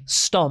flurry,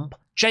 stomp,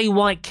 Jay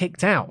White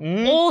kicked out.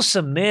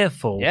 Awesome near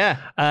fall. Yeah.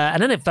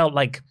 And then it felt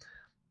like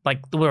there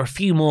were a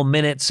few more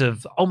minutes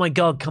of, oh my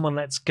God, come on,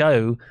 let's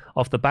go.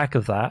 Off the back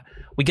of that,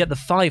 we get the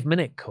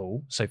 5-minute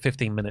call, so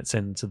 15 minutes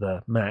into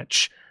the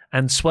match,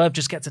 and Swerve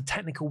just gets a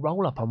technical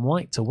roll-up on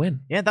White to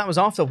win. Yeah, that was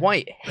after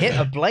White hit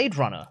a Blade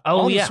Runner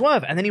on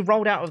Swerve, and then he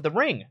rolled out of the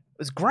ring. It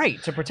was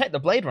great to protect the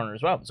Blade Runner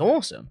as well. It was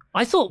awesome.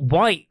 I thought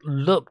White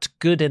looked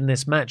good in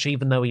this match,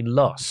 even though he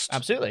lost.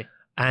 Absolutely.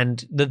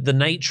 And the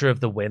nature of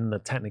the win, the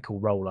technical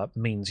roll-up,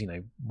 means,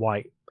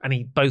 White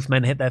and both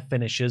men hit their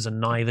finishers and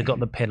neither got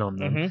the pin on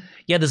them.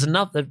 Yeah, there's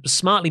enough, a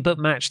smartly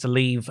booked match to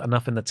leave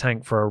enough in the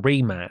tank for a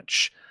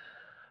rematch.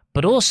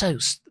 But also,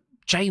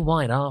 Jay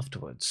White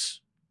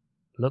afterwards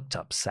looked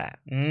upset.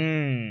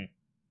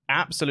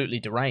 Absolutely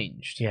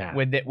deranged. Yeah.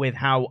 With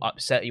how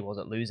upset he was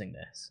at losing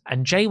this.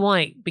 And Jay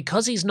White,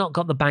 because he's not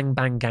got the Bang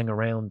Bang Gang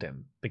around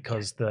him,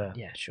 because the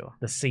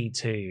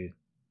C2...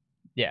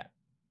 Yeah.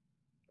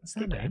 What's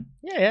that name?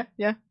 Yeah.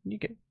 You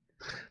get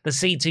the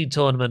C2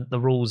 tournament. The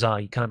rules are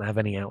you can't have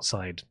any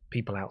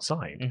people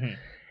outside.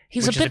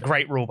 Which is a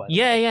great rule, by the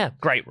way. Yeah,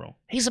 great rule.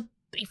 He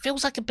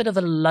feels like a bit of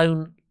a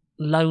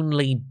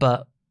lonely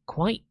but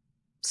quite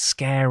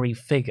scary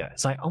figure.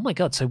 It's like, oh my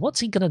God, so what's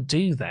he gonna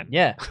do then?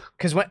 Yeah,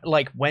 because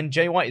when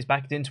Jay White is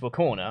backed into a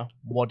corner,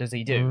 what does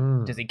he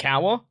do? Does he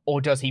cower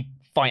or does he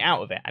fight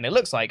out of it? And it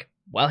looks like,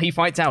 well, he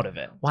fights out of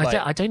it. Well,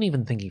 I don't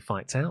even think he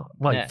fights out.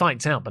 Well, he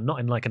fights out, but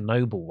not in like a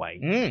noble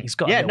way. He's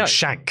got a little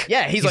shank.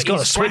 Yeah, he's got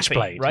a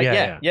switchblade, right?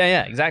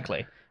 Yeah,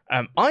 exactly.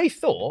 I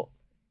thought,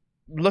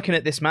 looking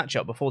at this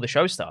matchup before the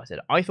show started,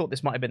 I thought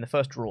this might have been the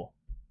first draw.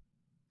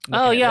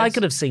 I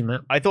could have seen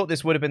that. I thought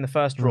this would have been the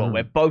first draw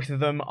where both of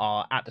them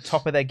are at the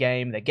top of their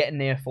game, they're getting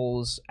near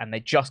falls, and they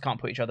just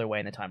can't put each other away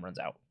and the time runs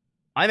out.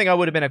 I think I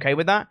would have been okay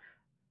with that.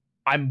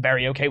 I'm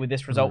very okay with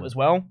this result as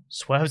well.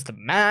 Swerve's the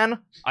man.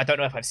 I don't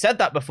know if I've said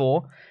that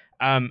before.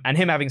 And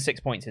him having 6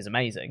 points is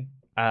amazing.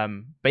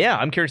 But yeah,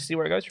 I'm curious to see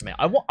where it goes from here.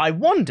 I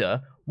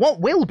wonder what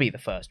will be the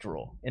first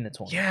draw in the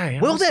tournament.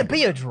 Yeah, will there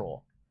be a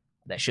draw?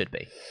 There should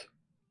be.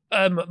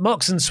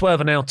 Mox and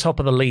Swerve are now top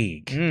of the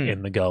league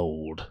in the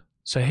gold.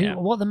 So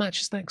what are the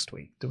matches next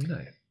week? Do we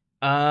know?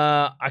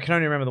 I can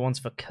only remember the ones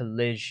for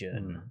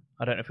Collision.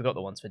 I don't know if we got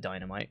the ones for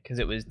Dynamite, because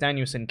it was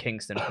Danielson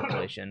Kingston for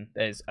Collision.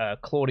 There's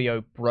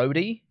Claudio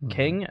Brody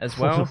King as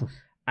well.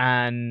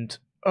 And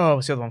Oh,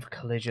 what's the other one for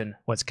Collision?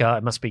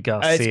 It must be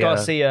Garcia. It's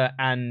Garcia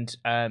and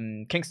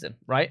Kingston,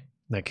 right?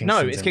 No,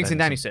 it's Kingston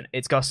Danielson.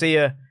 It's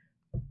Garcia,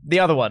 the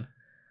other one.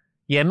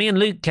 Yeah, me and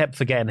Luke kept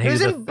forgetting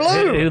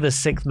who the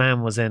sixth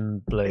man was in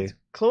blue. It's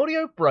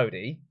Claudio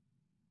Brody,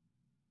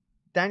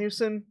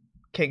 Danielson,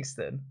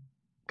 Kingston,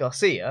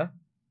 Garcia.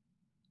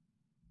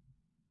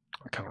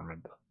 I can't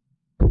remember.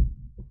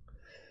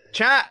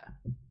 Chat,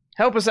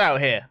 help us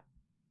out here.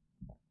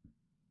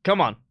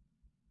 Come on.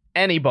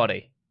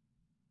 Anybody.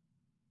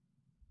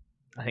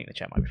 I think the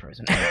chat might be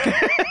frozen.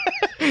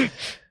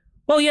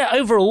 Well, yeah,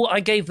 overall,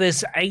 I gave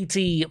this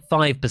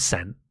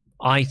 85%.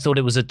 I thought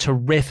it was a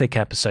terrific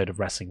episode of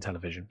wrestling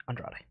television.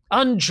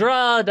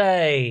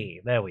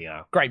 Andrade! There we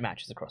are. Great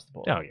matches across the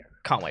board. Oh, yeah.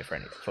 Can't wait for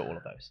all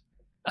of those.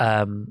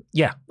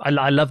 Yeah,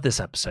 I love this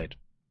episode.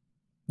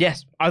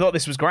 Yes, I thought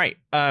this was great.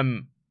 I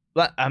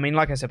mean,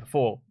 like I said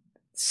before,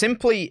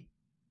 simply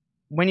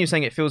when you're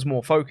saying it feels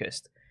more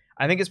focused,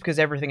 I think it's because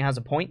everything has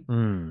a point.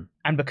 And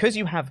because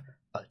you have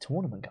a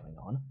tournament going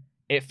on,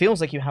 it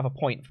feels like you have a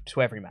point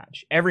to every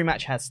match. Every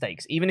match has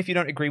stakes. Even if you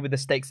don't agree with the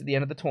stakes at the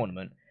end of the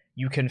tournament,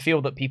 you can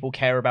feel that people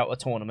care about a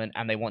tournament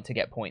and they want to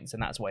get points,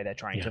 and that's why they're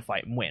trying to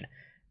fight and win.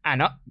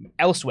 And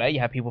elsewhere, you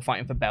have people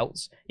fighting for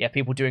belts. You have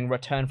people doing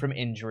return from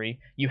injury.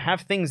 You have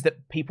things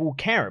that people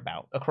care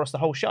about across the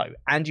whole show.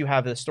 And you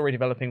have the story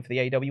developing for the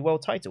AEW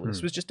World title.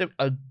 This was just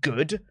a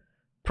good,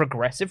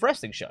 progressive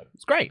wrestling show.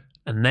 It's great.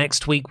 And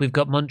next week, we've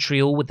got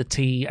Montreal with the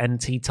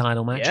TNT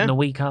title match. Yeah. And a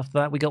week after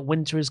that, we got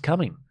Winter is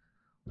Coming.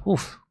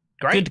 Oof.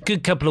 Great.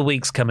 Good couple of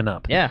weeks coming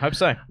up. Yeah, hope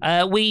so.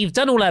 We've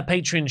done all our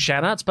Patreon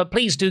shout-outs, but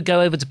please do go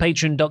over to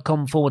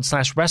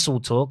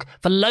patreon.com/WrestleTalk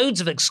for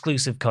loads of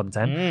exclusive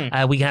content.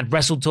 We had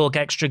Wrestle Talk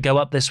Extra go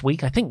up this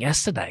week, I think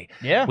yesterday,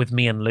 with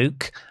me and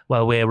Luke,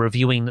 while we're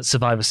reviewing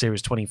Survivor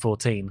Series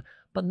 2014.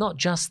 But not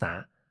just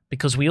that,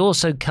 because we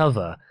also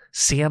cover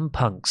CM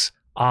Punk's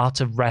Art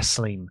of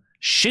Wrestling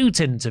shoot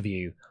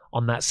interview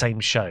on that same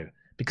show,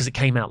 because it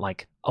came out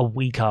like a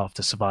week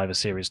after Survivor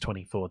Series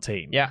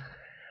 2014. Yeah.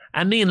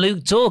 And me and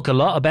Luke talk a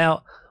lot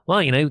about,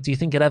 well, you know, do you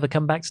think it'd ever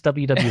come back to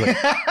WWE?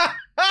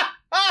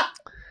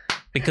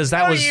 Because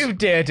that was you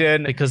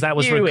didn't. Because that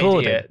was You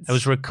recorded. idiots. It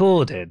was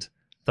recorded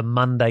the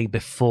Monday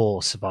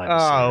before Survivor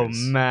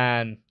Series. Oh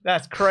man,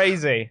 that's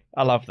crazy.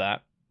 I love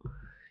that.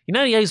 You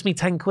know, he owes me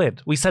 10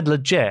 quid. We said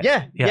legit.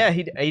 Yeah.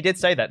 He did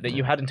say that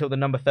you had until the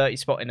number 30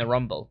 spot in the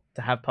Rumble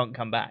to have Punk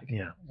come back.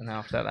 Yeah. And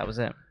after that was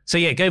it. So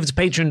yeah, go over to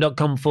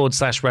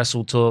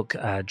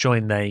patreon.com/WrestleTalk.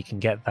 Join there, you can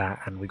get that.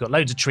 And we've got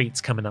loads of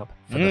treats coming up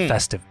for the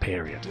festive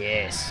period.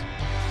 Yes.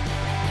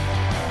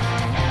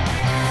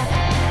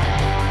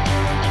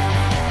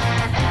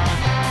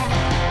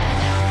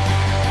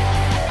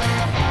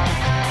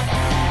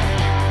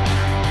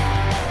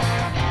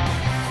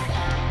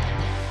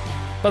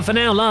 But for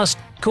now, last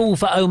call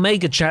for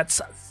Omega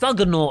Chats.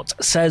 Thuggernaut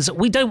says,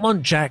 we don't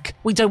want Jack,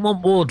 we don't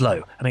want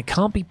Wardlow, and it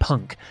can't be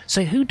Punk.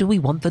 So who do we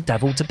want the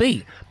devil to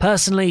be?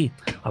 Personally,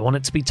 I want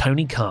it to be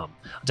Tony Khan.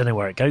 I don't know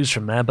where it goes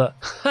from there, but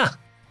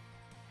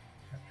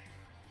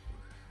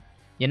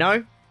You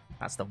know,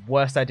 that's the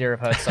worst idea I've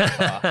heard so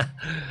far.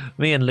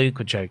 Me and Luke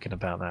were joking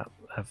about that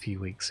a few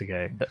weeks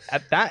ago.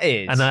 That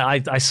is... And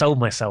I sold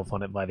myself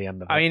on it by the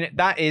end of it. I mean,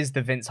 that is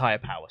the Vince higher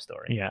power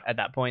story. Yeah. At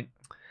that point.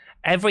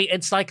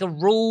 It's like a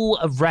rule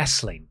of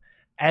wrestling.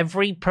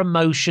 Every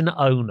promotion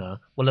owner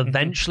will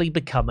eventually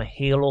become a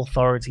heel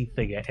authority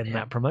figure in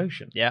that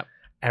promotion. Yeah.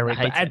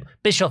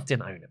 Bischoff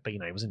didn't own it, but, you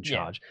know, he was in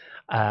charge.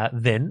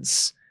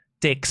 Vince,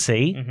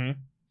 Dixie,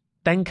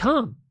 then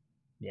Khan.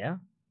 Yeah.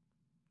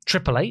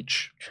 Triple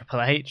H.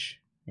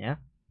 Yeah.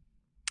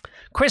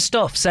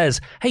 Christoph says,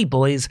 hey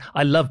boys,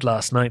 I loved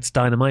last night's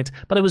Dynamite,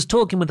 but I was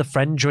talking with a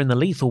friend during the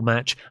Lethal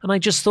match, and I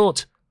just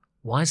thought,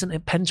 why isn't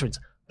it Penta?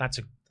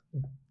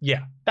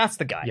 Yeah. That's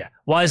the guy. Yeah.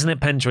 Why isn't it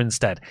Penta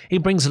instead? He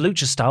brings a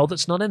lucha style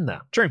that's not in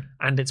there. True.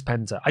 And it's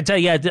Penta. I tell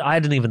you, I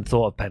hadn't even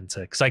thought of Penta,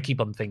 because I keep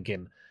on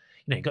thinking,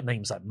 you know, you got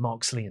names like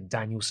Moxley and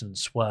Danielson and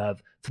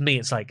Swerve. For me,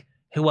 it's like,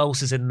 who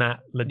else is in that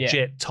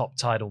legit top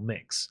title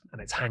mix?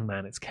 And it's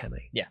Hangman, it's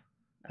Kenny. Yeah.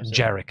 And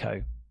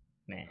Jericho.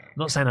 Nah. I'm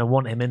not saying I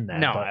want him in there.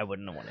 No, but I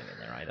wouldn't want him in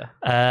there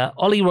either.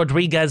 Ollie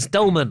Rodriguez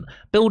Dolman,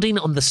 building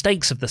on the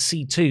stakes of the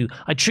C2,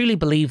 I truly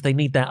believe they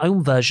need their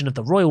own version of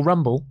the Royal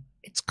Rumble.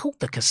 It's called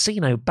the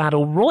Casino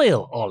Battle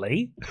Royal,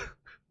 Ollie.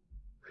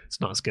 It's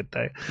not as good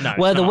though. No,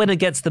 where the winner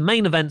gets the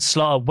main event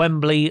slot at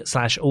Wembley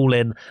 / All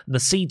In, and the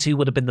C2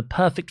 would have been the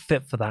perfect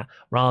fit for that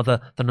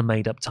rather than a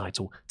made up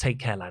title. Take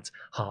care, lads.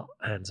 Heart,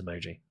 hands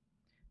emoji.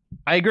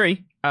 I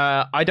agree.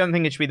 I don't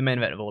think it should be the main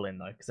event of All In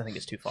though, because I think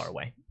it's too far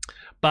away.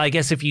 But I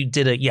guess if you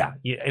did it,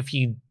 if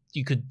you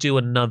could do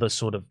another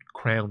sort of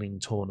crowning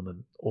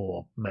tournament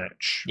or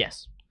match.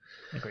 Yes,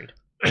 agreed.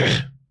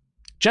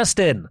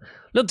 Justin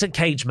looked at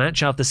Cage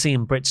Match after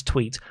seeing Britt's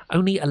tweet.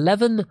 Only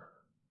 11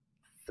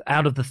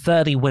 out of the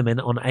 30 women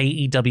on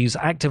AEW's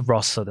active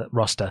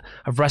roster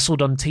have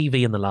wrestled on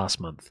TV in the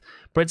last month.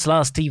 Britt's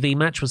last TV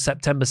match was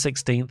September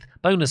 16th.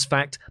 Bonus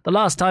fact, the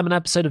last time an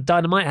episode of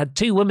Dynamite had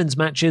 2 women's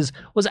matches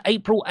was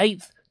April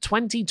 8th,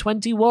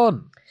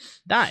 2021.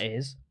 That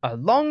is a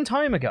long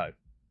time ago.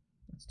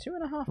 It's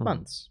 2.5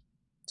 months.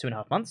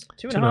 2.5 months?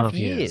 2.5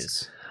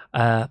 years.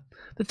 The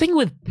thing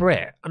with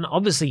Britt, and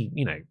obviously,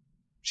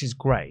 she's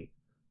great.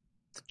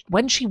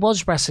 When she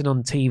was wrestling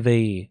on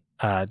TV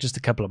just a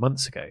couple of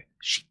months ago,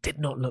 she did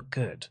not look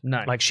good.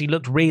 No. Like, she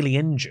looked really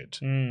injured.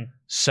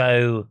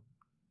 So,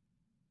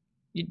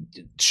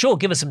 sure,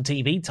 give her some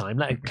TV time.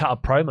 Let her cut a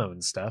promo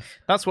and stuff.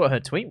 That's what her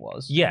tweet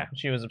was. Yeah.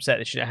 She was upset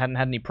that she hadn't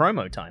had any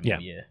promo time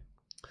all year.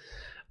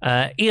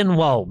 Ian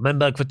Wall,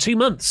 Memberg for 2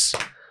 months.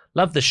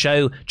 Love the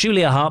show.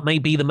 Julia Hart may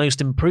be the most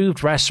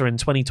improved wrestler in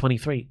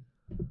 2023.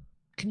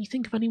 Can you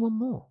think of anyone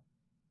more?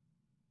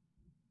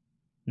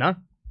 No.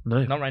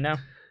 No. Not right now.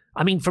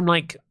 I mean, from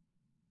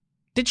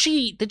did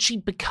she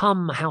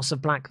become House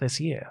of Black this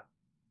year?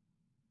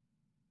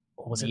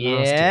 Or was it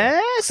last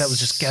year? That was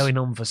just going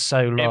on for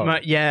so long.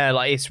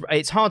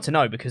 It's hard to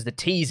know because the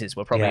teasers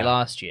were probably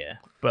last year,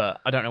 but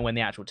I don't know when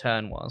the actual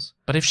turn was.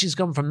 But if she's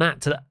gone from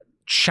that to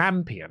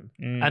champion,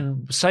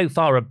 and so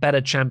far a better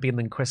champion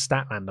than Chris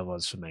Statlander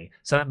was for me,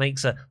 so that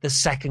makes her the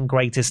second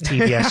greatest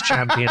TBS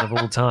champion of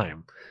all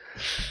time.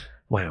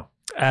 Wow.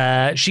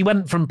 She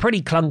went from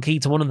pretty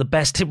clunky to one of the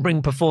best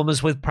in-ring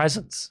performers with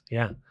presence.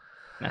 Yeah.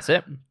 That's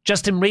it.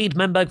 Justin Reed,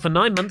 Memberg for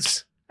 9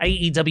 months.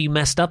 AEW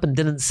messed up and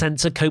didn't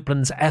censor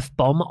Copeland's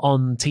F-bomb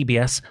on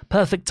TBS.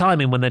 Perfect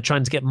timing when they're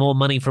trying to get more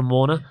money from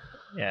Warner.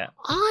 Yeah.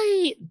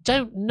 I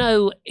don't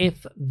know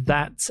if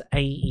that's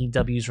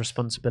AEW's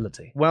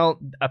responsibility. Well,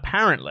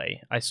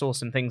 apparently, I saw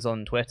some things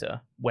on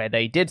Twitter where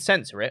they did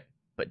censor it,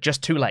 but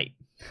just too late.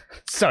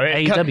 So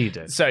AEW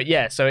did. So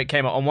it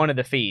came out on one of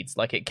the feeds.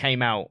 Like, it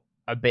came out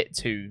a bit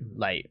too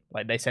late.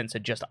 Like, they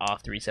censored just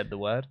after he said the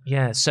word.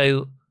 Yeah,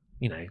 so,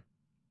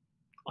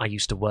 I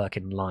used to work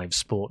in live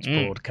sports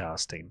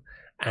broadcasting,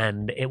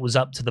 and it was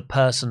up to the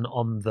person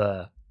on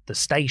the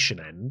station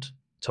end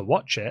to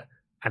watch it,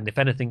 and if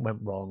anything went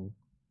wrong,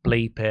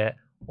 bleep it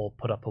or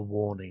put up a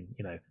warning.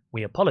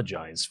 We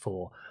apologise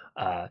for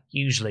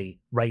usually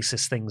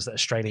racist things that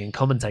Australian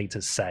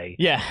commentators say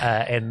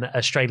in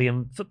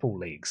Australian football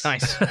leagues.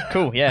 Nice.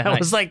 Cool, yeah. I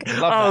was like,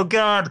 oh,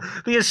 God,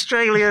 the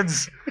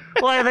Australians,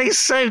 why are they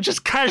so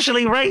just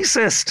casually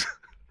racist?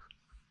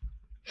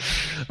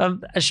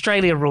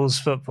 Australia rules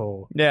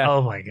football. Yeah.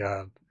 Oh my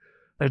God.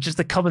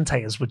 The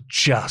commentators were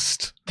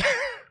just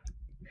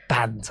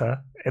banter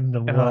in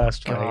the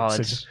worst way.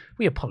 So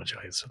we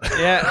apologise for that.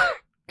 Yeah.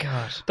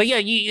 God. But yeah,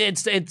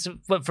 it's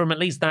from at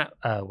least that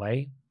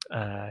way.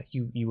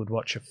 You would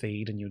watch a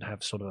feed and you'd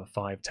have sort of a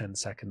 5-10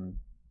 second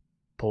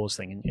pause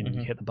thing, and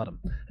you hit the button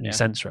and you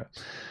censor it.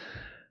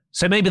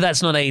 So maybe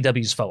that's not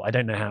AEW's fault. I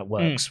don't know how it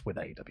works with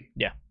AEW.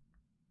 Yeah.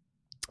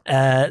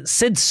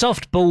 Sid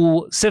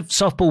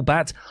softball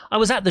bat. I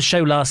was at the show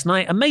last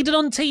night and made it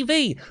on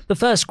TV. The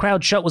first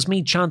crowd shot was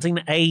me chanting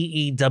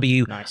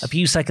AEW. Nice. A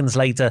few seconds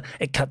later,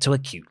 it cut to a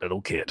cute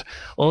little kid.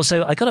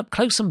 Also, I got up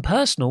close and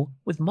personal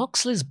with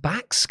Moxley's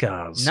back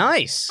scars.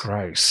 Nice.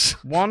 Gross.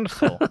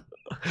 Wonderful.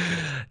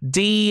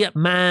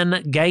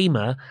 D-Man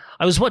Gamer.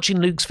 I was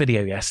watching Luke's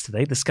video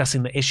yesterday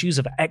discussing the issues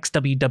of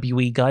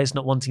ex-WWE guys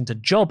not wanting to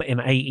job in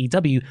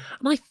AEW,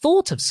 and I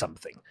thought of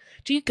something.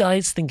 Do you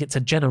guys think it's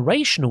a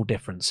generational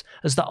difference,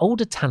 as the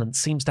older talent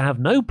seems to have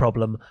no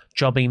problem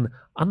jobbing,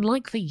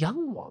 unlike the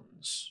young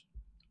ones?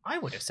 I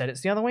would have said it's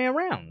the other way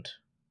around.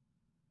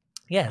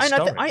 Yeah,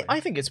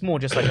 I think it's more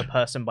just like a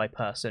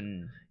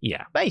person-by-person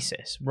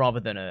basis, rather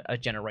than a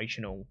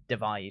generational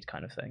divide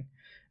kind of thing.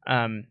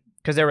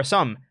 Because there are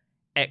some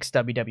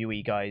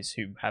ex-WWE guys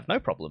who have no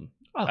problem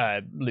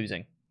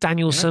losing.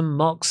 Danielson,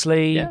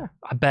 Moxley,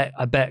 I bet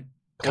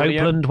Claudio.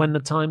 Copeland when the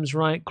time's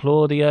right,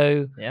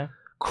 Claudio. Yeah.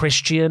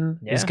 Christian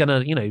is going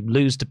to,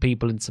 lose to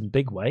people in some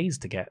big ways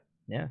to get,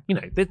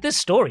 this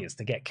story is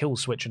to get Kill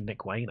Switch and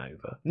Nick Wayne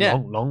over.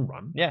 Long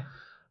run. Yeah.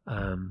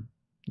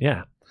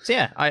 Yeah. So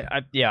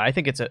I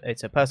think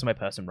it's a person by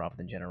person rather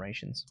than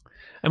generations.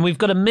 And we've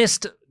got a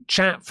missed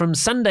chat from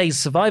Sunday's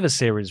Survivor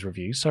Series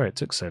review. Sorry it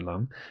took so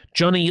long.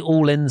 Johnny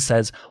All In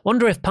says,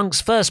 wonder if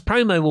Punk's first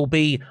promo will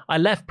be, I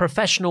left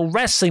professional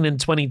wrestling in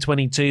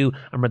 2022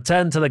 and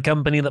returned to the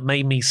company that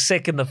made me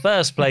sick in the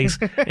first place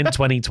in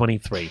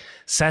 2023.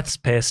 Seth's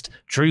pissed.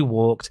 Drew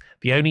walked.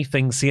 The only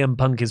thing CM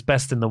Punk is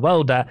best in the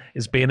world at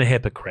is being a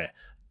hypocrite.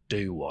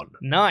 Do one.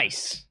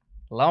 Nice.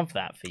 Love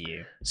that for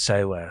you.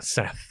 So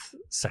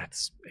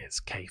Seth's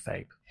is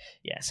kayfabe.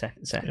 Yeah, Seth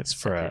is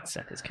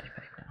kayfabe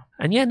now.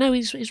 And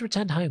he's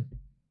returned home.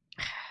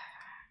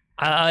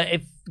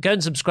 Go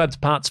and subscribe to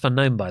Parts of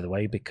Unknown, by the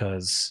way,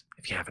 because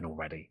if you haven't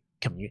already,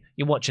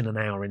 you're watching an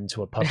hour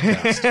into a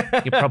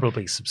podcast. You're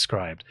probably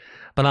subscribed.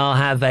 But I'll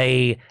have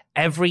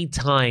every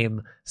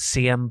time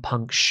CM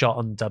Punk shot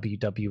on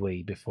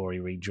WWE before he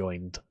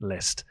rejoined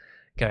list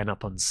going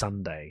up on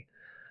Sunday.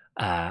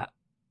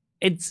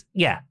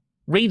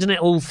 Reading it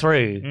all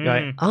through,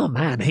 going, oh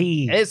man,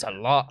 it's a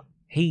lot.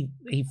 He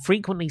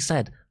frequently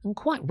said, and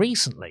quite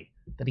recently,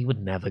 that he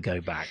would never go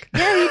back.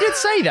 Yeah, he did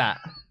say that.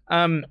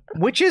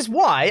 Which is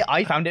why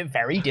I found it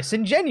very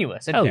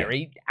disingenuous and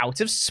very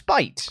out of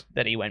spite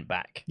that he went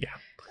back. Yeah.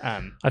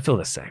 I feel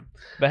the same.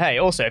 But hey,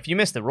 also, if you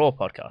missed the Raw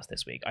podcast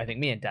this week, I think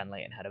me and Dan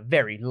Layton had a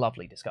very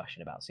lovely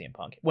discussion about CM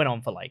Punk. It went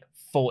on for like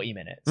 40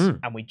 minutes,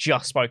 and we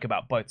just spoke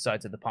about both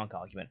sides of the Punk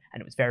argument,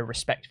 and it was very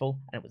respectful,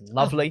 and it was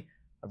lovely.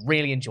 I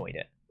really enjoyed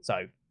it.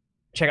 So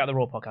check out the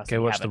Raw podcast.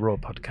 Go watch the Raw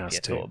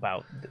podcast too. Talk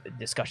about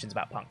discussions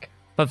about Punk.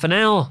 But for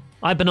now,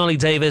 I've been Ollie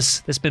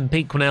Davis. This has been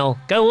Pete Quinnell.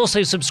 Go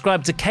also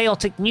subscribe to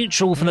Chaotic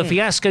Neutral for the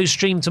Fiasco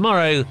stream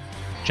tomorrow.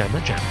 Jammer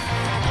Jam.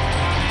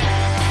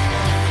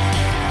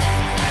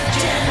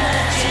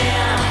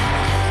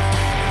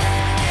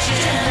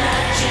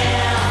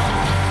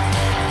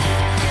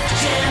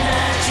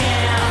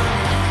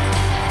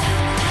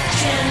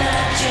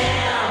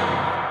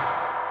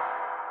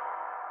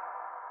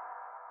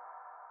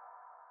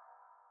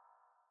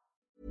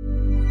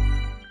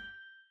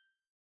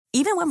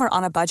 Even when we're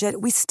on a budget,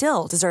 we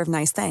still deserve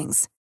nice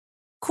things.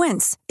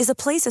 Quince is a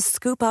place to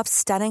scoop up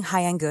stunning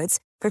high-end goods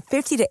for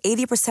 50 to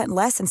 80%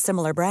 less than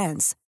similar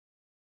brands.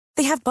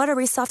 They have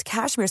buttery soft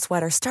cashmere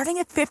sweaters starting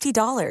at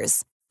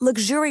 $50,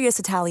 luxurious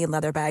Italian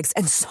leather bags,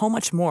 and so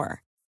much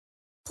more.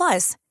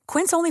 Plus,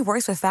 Quince only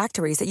works with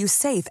factories that use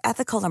safe,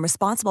 ethical, and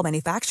responsible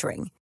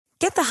manufacturing.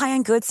 Get the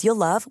high-end goods you'll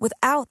love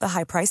without the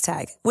high price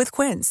tag with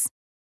Quince.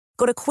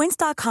 Go to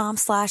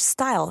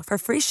quince.com/style for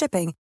free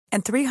shipping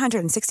and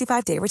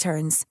 365-day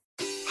returns.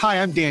 Hi,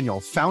 I'm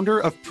Daniel, founder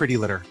of Pretty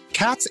Litter.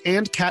 Cats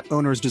and cat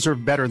owners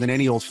deserve better than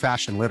any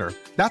old-fashioned litter.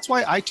 That's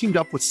why I teamed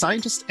up with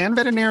scientists and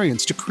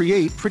veterinarians to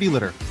create Pretty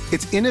Litter.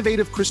 Its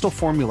innovative crystal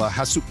formula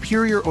has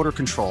superior odor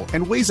control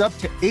and weighs up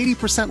to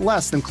 80%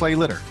 less than clay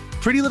litter.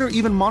 Pretty Litter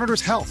even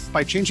monitors health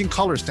by changing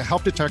colors to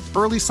help detect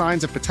early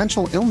signs of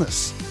potential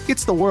illness.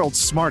 It's the world's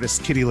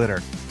smartest kitty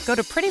litter. Go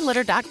to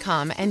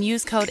prettylitter.com and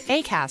use code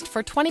ACAST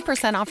for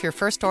 20% off your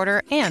first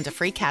order and a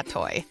free cat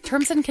toy.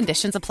 Terms and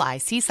conditions apply.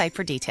 See site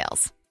for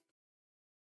details.